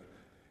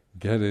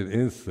 Get it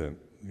instant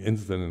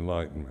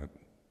enlightenment.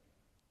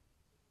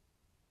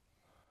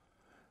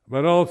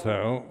 But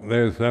also,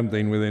 there's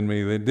something within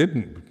me that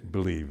didn't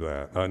believe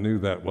that. I knew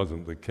that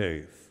wasn't the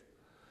case.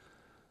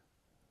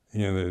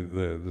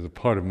 There's a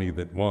part of me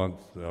that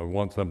wants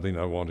something,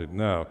 I want it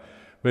now.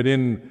 But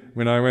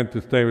when I went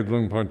to stay with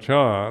Luang Por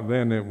Chah,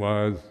 then it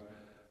was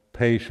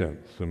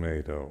patience,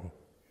 Sumedho.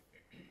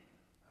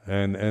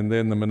 And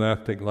then the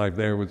monastic life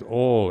there it was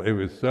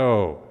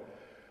so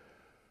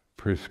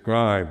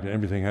prescribed,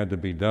 everything had to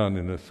be done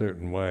in a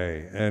certain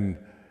way. And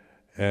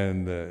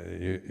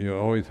you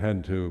always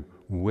had to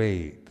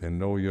wait and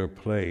know your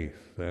place,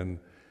 and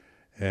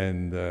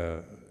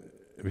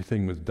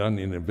everything was done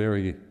in a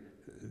very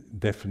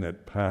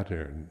definite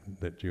pattern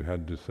that you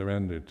had to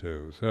surrender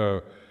to.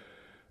 So,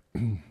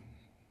 and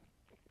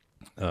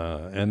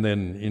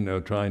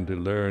then trying to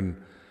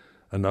learn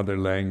another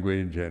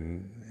language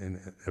and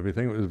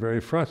everything, it was very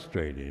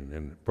frustrating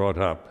and brought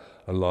up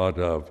a lot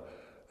of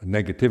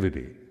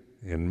negativity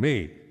in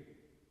me.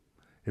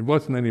 It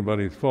wasn't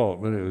anybody's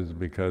fault, but it was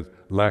because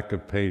lack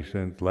of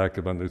patience, lack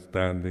of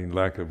understanding,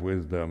 lack of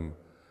wisdom.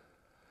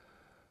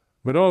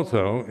 But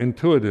also,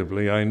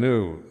 intuitively, I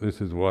knew this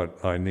is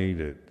what I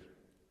needed.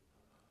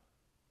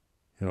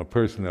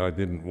 Personally, I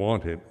didn't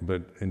want it,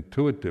 but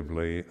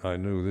intuitively, I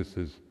knew this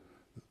is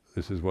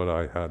what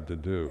I had to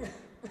do.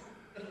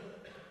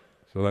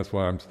 So that's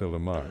why I'm still a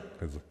monk.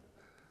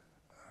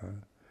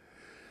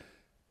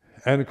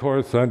 And of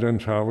course, Ajahn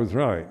Chah was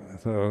right.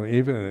 So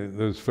even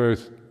the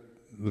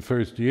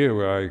first year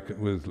where I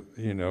was,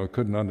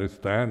 couldn't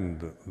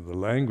understand the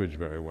language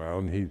very well,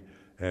 and he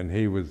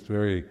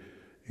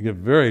gave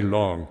very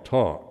long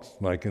talks,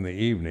 like in the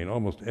evening,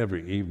 almost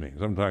every evening,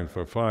 sometimes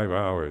for 5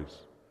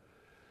 hours,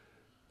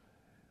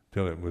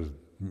 till it was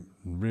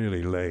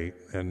really late,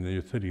 and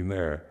you're sitting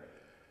there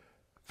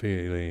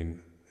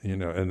feeling,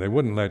 and they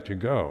wouldn't let you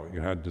go.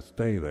 You had to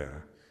stay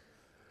there.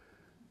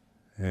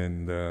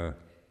 And of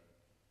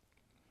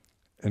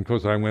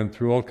course I went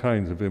through all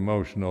kinds of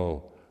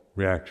emotional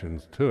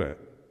reactions to it.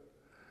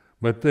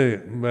 But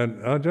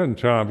Ajahn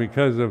Chah,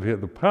 because of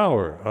the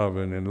power of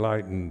an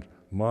enlightened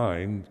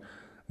mind,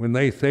 when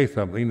they say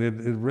something,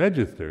 it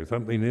registers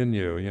something in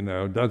you,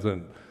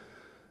 doesn't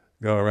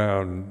go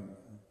around,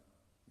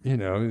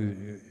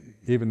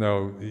 even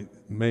though it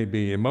may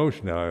be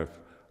emotional, if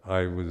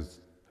I was,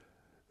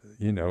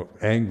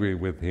 angry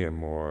with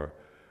him or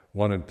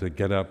wanted to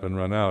get up and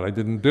run out, I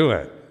didn't do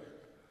it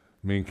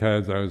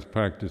because I was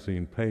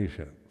practicing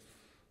patience.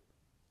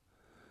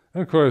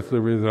 And of course,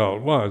 the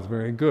result was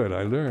very good.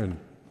 I learned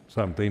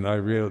something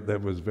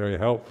that was very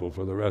helpful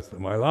for the rest of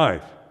my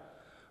life,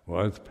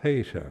 was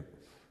patience,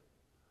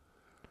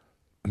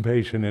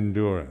 patient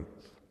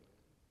endurance.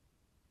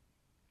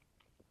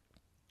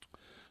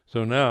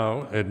 So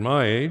now, at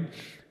my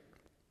age,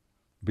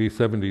 be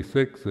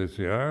 76 this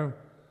year,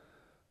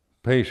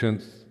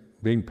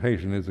 being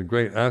patient is a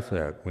great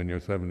asset when you're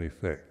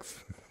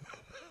 76.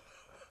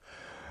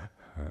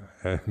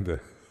 And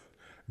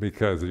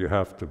because you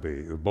have to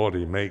be. The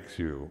body makes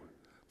you,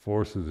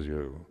 forces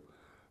you,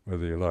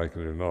 whether you like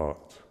it or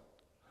not.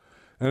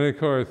 And of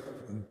course,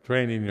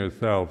 training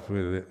yourself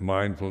with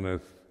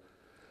mindfulness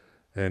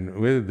and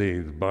with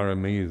these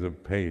paramis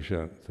of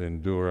patience,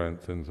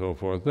 endurance, and so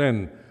forth,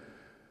 then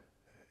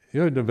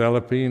you're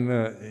developing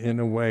in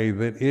a way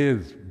that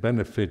is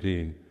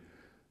benefiting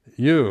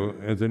you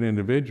as an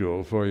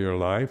individual for your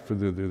life, for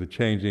the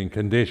changing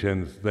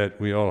conditions that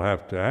we all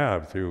have to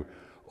have through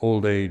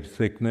old age,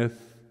 sickness,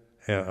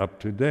 up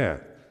to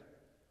death,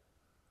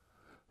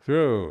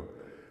 through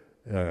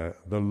the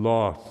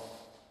loss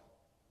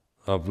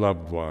of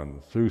loved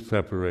ones, through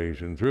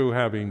separation, through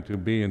having to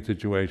be in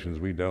situations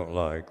we don't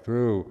like,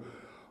 through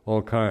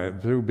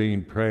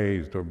being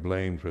praised or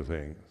blamed for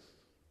things.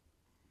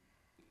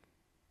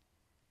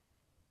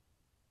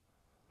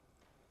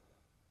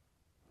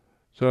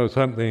 So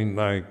something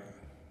like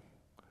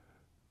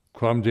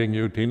Kwam Jing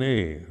Yu Ti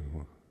Ni,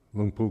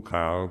 Lung Pu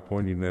Kao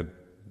pointing at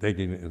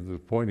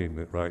pointing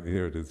it right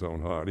here at his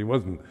own heart. He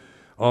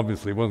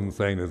obviously wasn't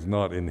saying it's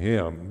not in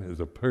him as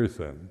a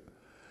person.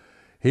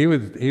 He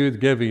was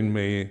giving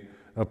me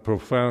a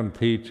profound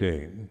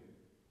teaching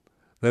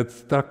that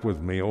stuck with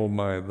me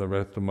the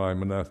rest of my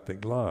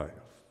monastic life.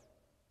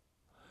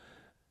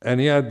 And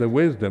he had the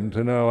wisdom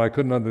to know I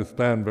couldn't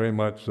understand very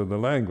much of the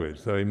language,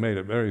 so he made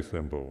it very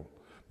simple.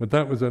 But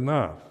that was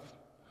enough.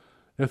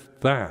 Just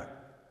that.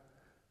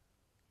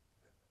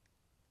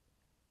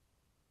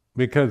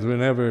 Because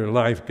whenever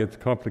life gets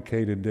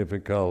complicated,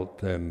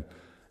 difficult, and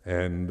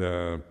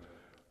so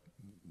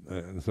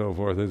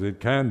forth as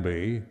it can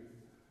be,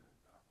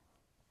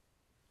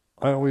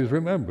 I always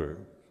remember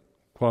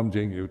Kwam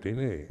Jing Yuti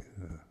Ni,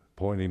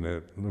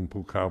 Luang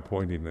Pu Kao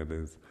pointing at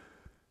his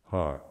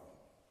heart.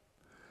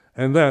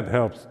 And that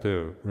helps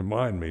to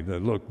remind me to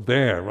look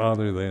there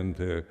rather than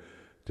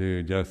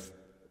to just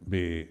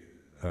be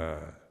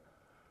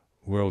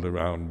whirled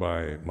around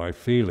by my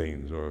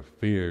feelings or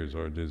fears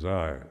or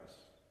desires.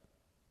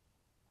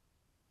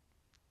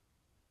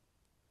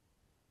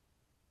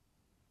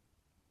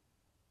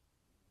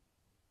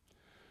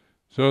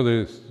 So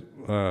there's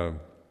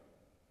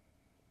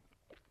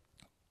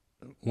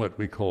what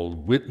we call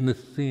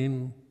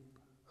witnessing,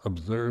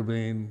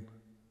 observing,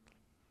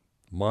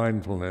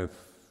 mindfulness,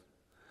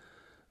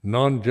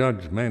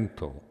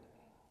 non-judgmental.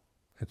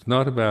 It's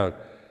not about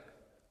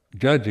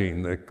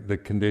judging the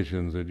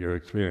conditions that you're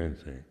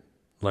experiencing.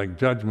 Like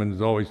judgment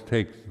always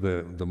takes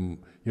you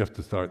have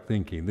to start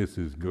thinking, this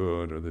is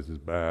good or this is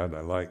bad,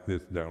 I like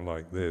this, don't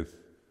like this.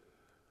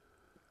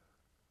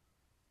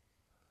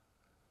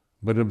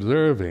 But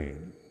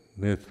observing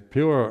this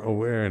pure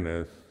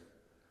awareness,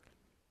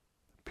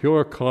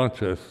 pure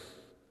consciousness,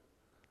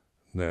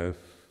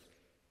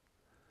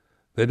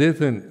 that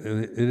isn't,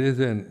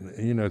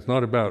 it's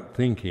not about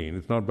thinking,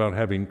 it's not about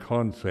having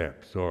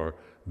concepts or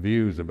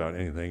views about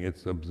anything,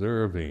 it's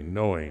observing,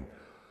 knowing.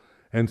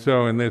 And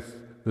so in the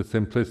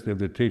simplicity of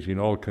the teaching,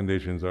 all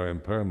conditions are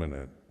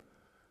impermanent.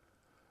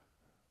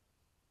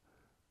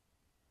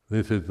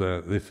 This is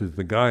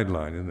the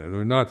guideline, isn't it?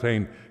 We're not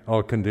saying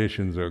all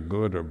conditions are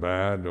good or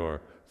bad,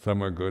 or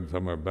some are good,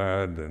 some are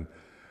bad,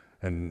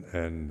 and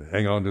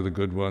hang on to the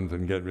good ones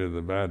and get rid of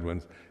the bad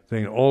ones.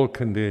 Saying all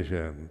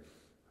conditions,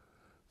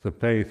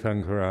 sape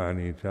sankhara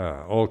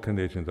anicca, all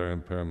conditions are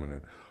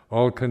impermanent.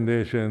 All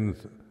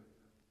conditions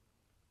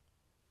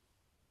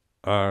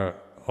are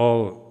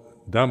all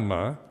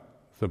Dhamma,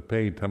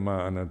 sape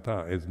dhamma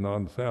anatta, is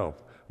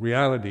non-self.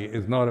 Reality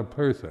is not a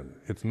person,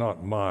 it's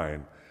not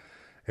mine.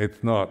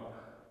 It's not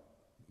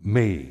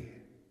me.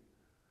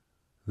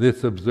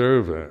 This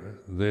observer,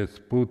 this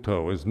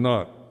Buddha, is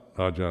not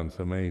Ajahn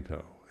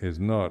Sumedho, is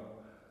not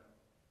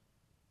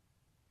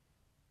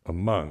a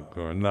monk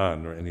or a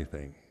nun or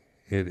anything.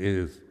 It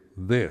is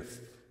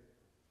this,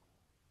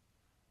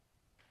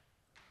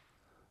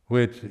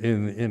 which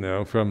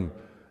from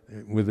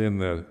within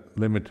the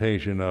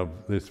limitation of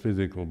this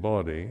physical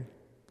body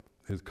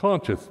is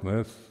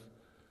consciousness.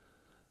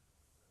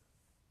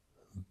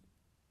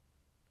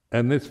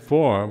 And this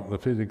form, the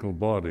physical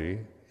body,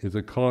 is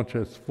a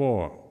conscious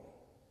form.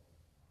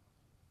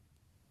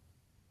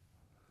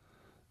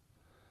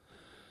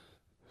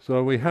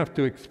 So we have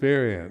to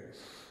experience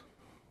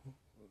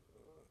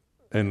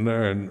and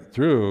learn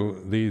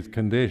through these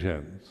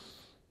conditions,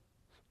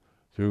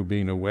 through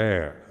being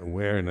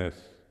awareness,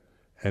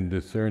 and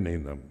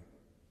discerning them.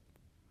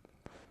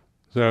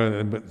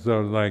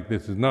 So like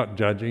this is not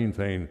judging,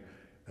 saying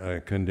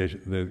the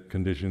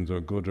conditions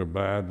are good or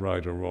bad,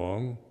 right or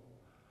wrong.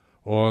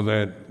 Or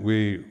that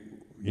we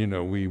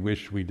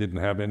wish we didn't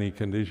have any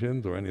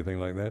conditions or anything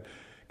like that.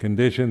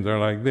 Conditions are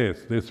like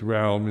this. This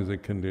realm is a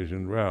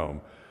conditioned realm.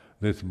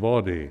 This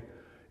body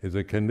is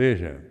a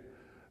condition.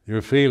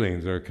 Your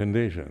feelings are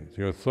conditions.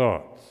 Your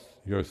thoughts,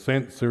 your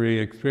sensory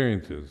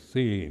experiences,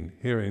 seeing,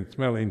 hearing,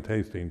 smelling,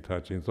 tasting,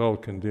 touching, it's all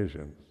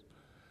conditions.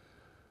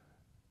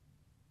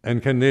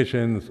 And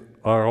conditions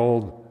are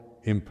all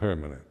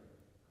impermanent.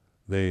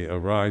 They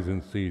arise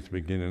and cease,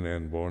 begin and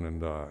end, born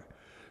and die.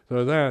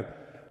 So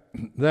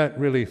that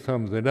really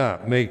sums it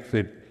up, makes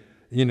it,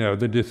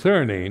 the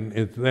discerning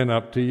is then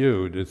up to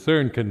you.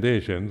 Discern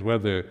conditions,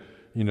 whether,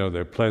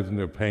 they're pleasant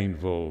or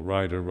painful,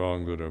 right or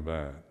wrong, good or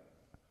bad.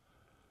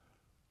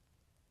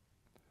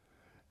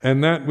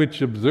 And that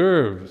which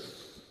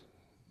observes,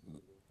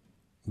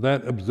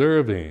 that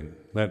observing,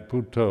 that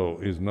Buddha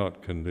is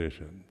not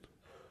conditioned.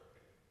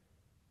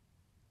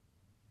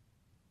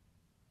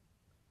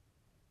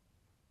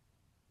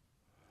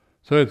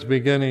 So it's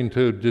beginning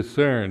to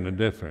discern the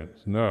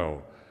difference.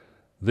 No.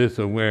 This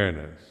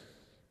awareness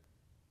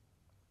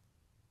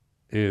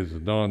is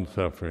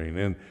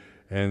non-suffering,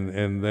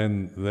 and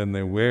then the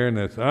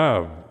awareness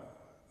of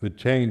the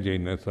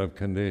changingness of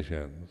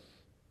conditions.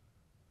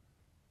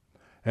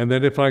 And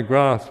that if I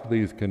grasp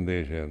these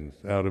conditions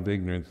out of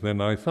ignorance, then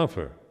I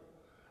suffer.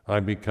 I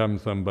become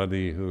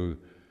somebody who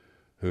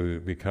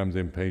becomes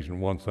impatient,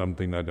 wants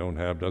something I don't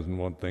have, doesn't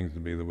want things to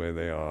be the way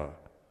they are.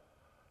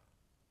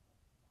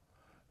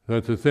 So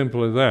it's as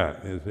simple as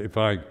that.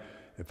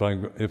 If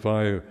If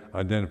I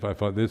identify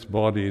this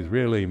body is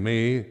really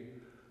me,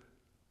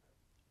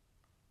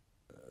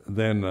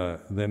 then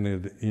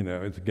it,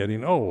 it's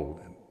getting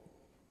old,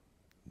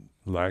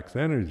 lacks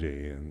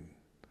energy, and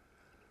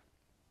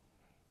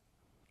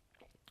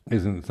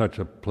isn't such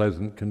a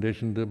pleasant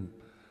condition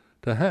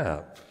to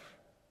have.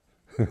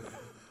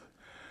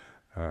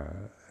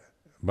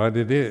 But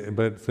it is.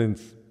 But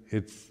since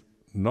it's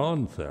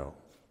non-self,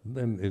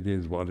 then it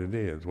is what it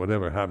is.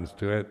 Whatever happens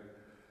to it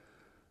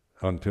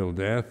until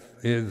death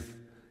is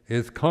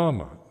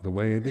karma, the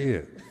way it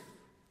is.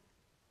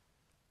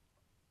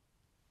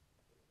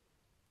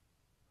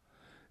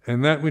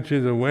 And that which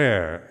is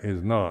aware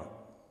is not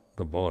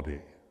the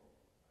body.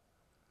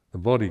 The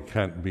body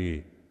can't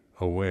be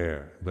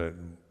aware, but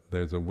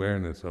there's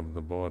awareness of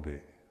the body.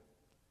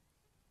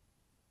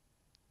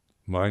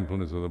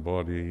 Mindfulness of the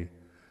body,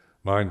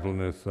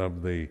 mindfulness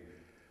of the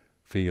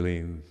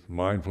feelings,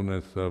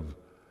 mindfulness of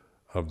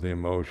the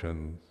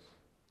emotions,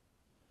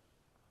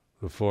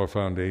 the four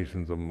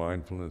foundations of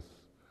mindfulness,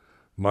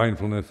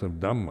 mindfulness of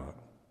Dhamma,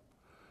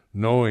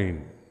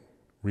 knowing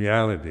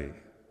reality,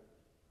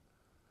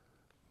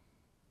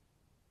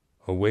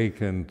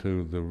 awaken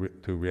to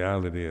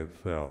reality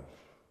itself.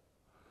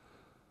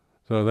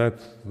 So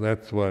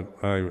that's what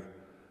I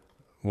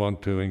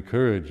want to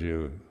encourage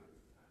you,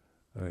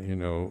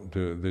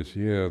 to this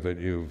year that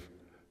you've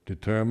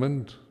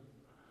determined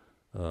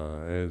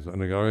as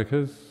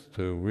anagarikas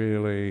to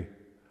really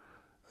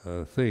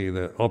see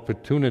the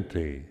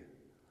opportunity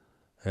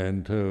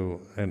and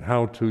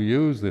how to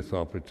use this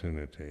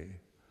opportunity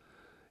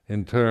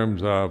in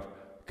terms of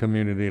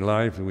community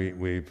life.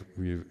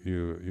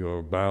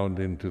 You're bound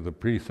into the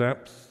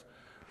precepts,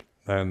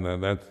 and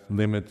that's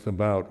limits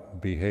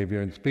about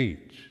behavior and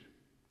speech.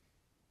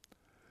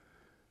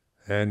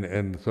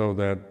 And so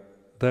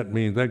that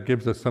means that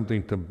gives us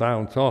something to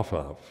bounce off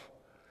of.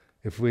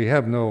 If we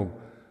have no,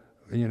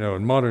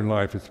 in modern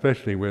life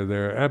especially, where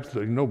there are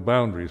absolutely no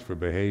boundaries for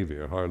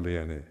behavior, hardly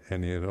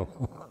any at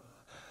all.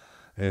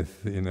 It's,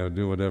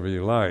 do whatever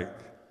you like.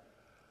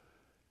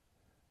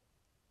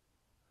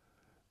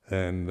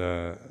 And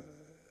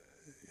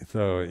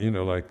so,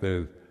 like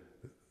there's,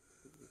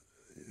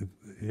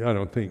 I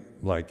don't think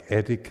like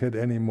etiquette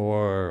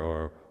anymore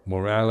or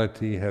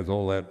morality has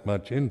all that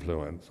much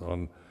influence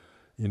on,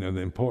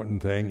 the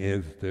important thing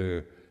is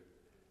to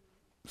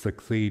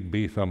succeed,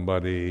 be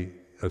somebody,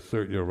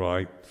 assert your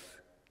rights,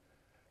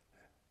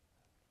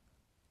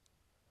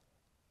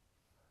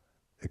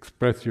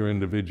 express your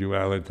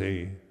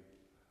individuality.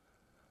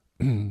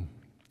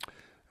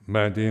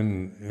 But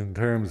in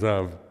terms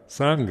of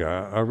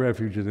Sangha, our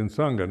refuge is in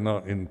Sangha,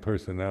 not in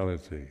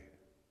personality.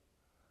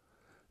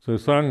 So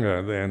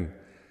Sangha then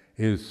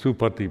is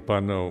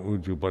supatipanno,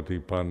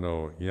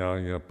 ujupatipanno,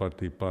 yaya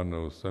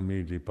patipanno,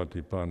 samiji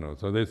patipanno.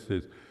 So this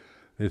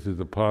is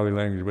the Pali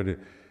language, but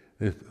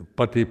this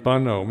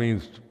patipanno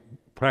means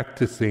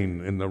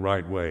practicing in the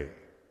right way.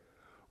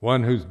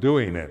 One who's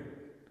doing it.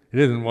 It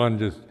isn't one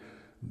just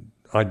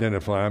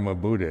identify I'm a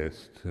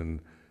Buddhist and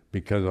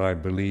because I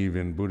believe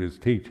in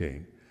Buddhist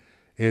teaching.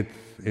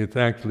 It's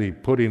actually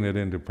putting it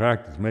into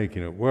practice,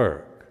 making it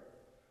work.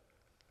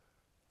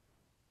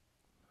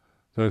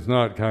 So it's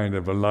not kind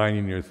of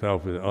aligning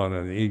yourself on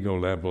an ego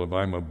level of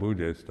I'm a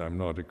Buddhist, I'm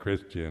not a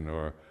Christian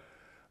or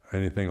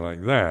anything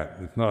like that.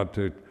 It's not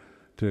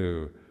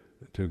to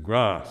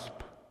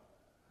grasp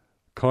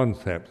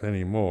concepts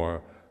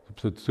anymore.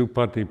 So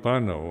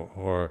supatipanno,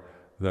 or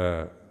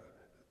the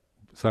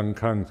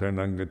sanghang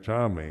saranang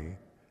gacchami,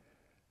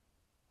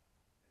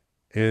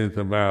 is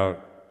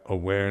about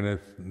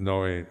awareness,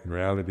 knowing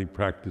reality,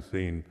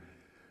 practicing,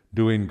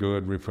 doing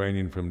good,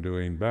 refraining from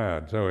doing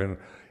bad. So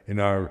in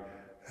our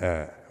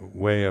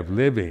way of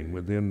living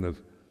within the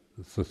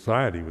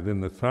society,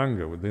 within the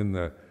Sangha, within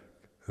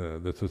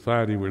the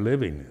society we're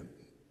living in,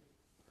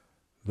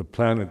 the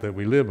planet that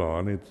we live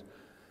on, it's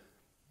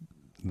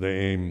the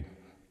aim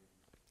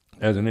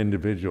as an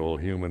individual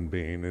human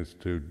being is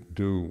to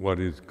do what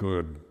is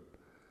good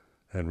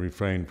and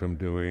refrain from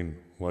doing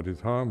what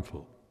is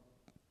harmful.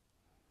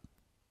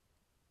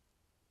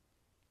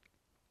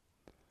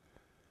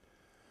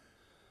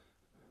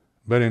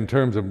 But in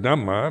terms of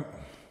Dhamma,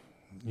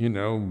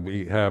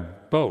 we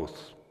have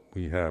both.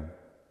 We have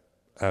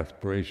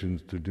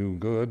aspirations to do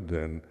good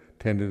and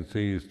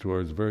tendencies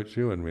towards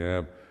virtue, and we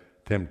have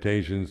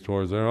temptations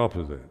towards their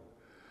opposite.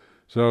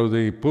 So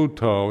the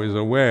Buddha is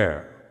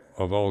aware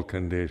of all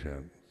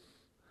conditions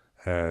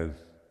as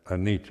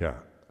anicca.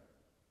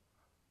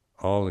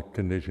 All the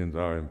conditions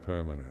are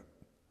impermanent.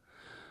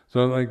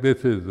 So like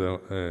this is,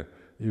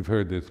 you've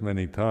heard this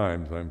many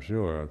times, I'm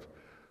sure.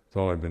 It's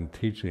all I've been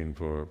teaching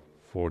for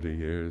 40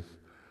 years.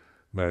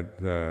 But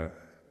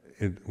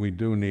we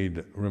do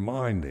need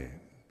reminding,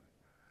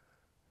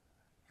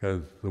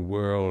 because the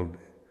world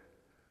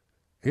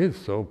is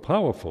so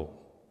powerful,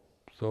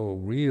 so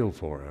real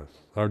for us.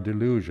 Our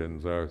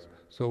delusions are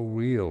so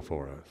real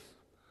for us.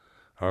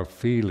 Our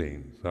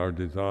feelings, our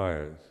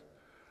desires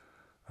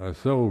are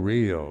so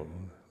real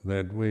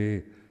that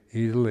we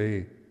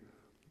easily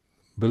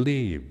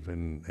believe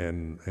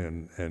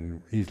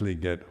and easily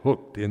get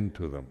hooked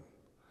into them.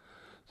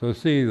 So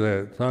see,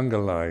 the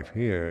Sangha life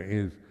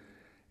here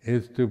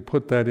is to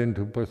put that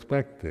into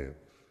perspective.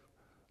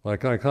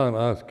 Like, I can't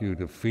ask you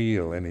to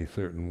feel any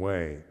certain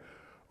way,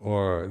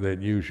 or that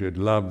you should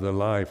love the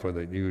life, or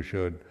that you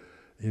should,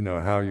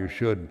 how you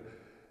should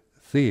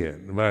see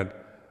it. But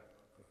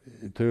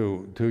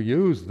to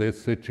use this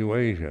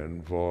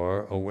situation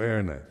for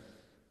awareness,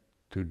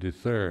 to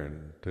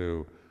discern,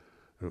 to,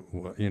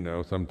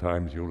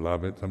 sometimes you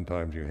love it,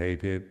 sometimes you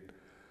hate it,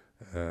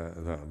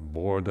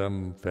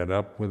 boredom, fed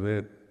up with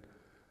it,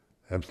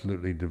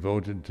 absolutely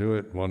devoted to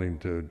it, wanting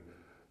to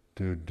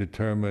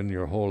determine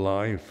your whole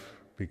life,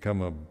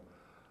 become a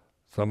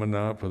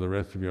samana for the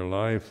rest of your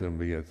life, and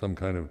be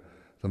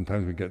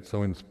sometimes we get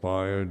so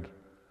inspired,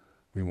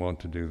 we want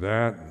to do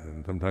that,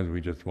 and sometimes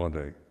we just want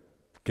to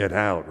get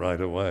out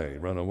right away,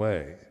 run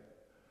away.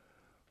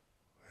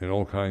 And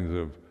all kinds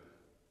of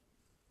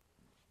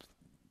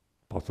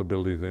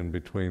possibilities in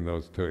between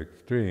those two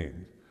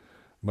extremes.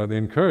 But the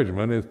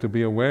encouragement is to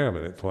be aware of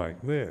it. It's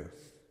like this.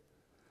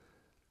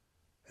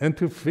 And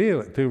to feel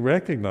it, to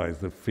recognize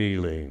the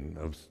feeling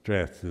of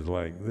stress is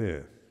like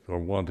this, or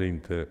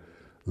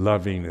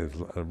loving is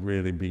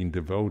really being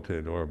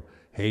devoted, or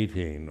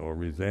hating or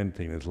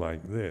resenting is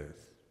like this.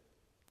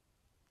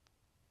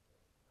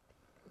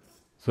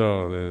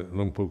 So the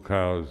Luang Pu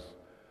Kao's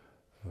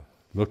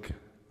look,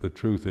 the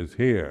truth is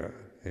here,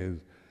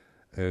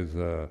 is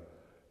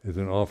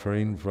an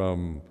offering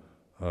from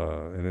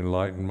an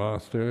enlightened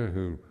master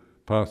who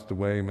passed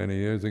away many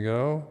years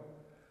ago,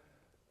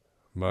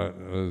 but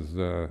was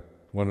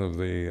one of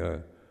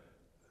the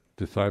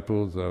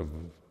disciples of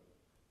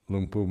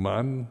Luang Pu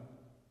Man,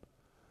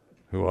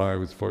 who I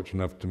was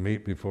fortunate enough to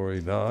meet before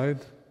he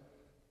died.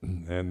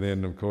 And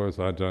then, of course,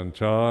 Ajahn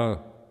Chah.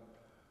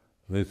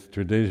 This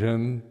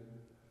tradition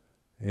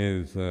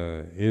is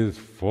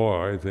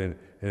an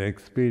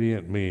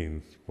expedient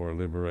means for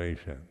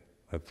liberation.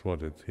 That's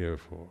what it's here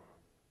for.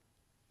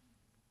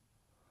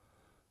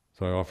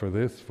 So I offer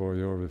this for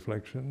your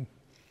reflection.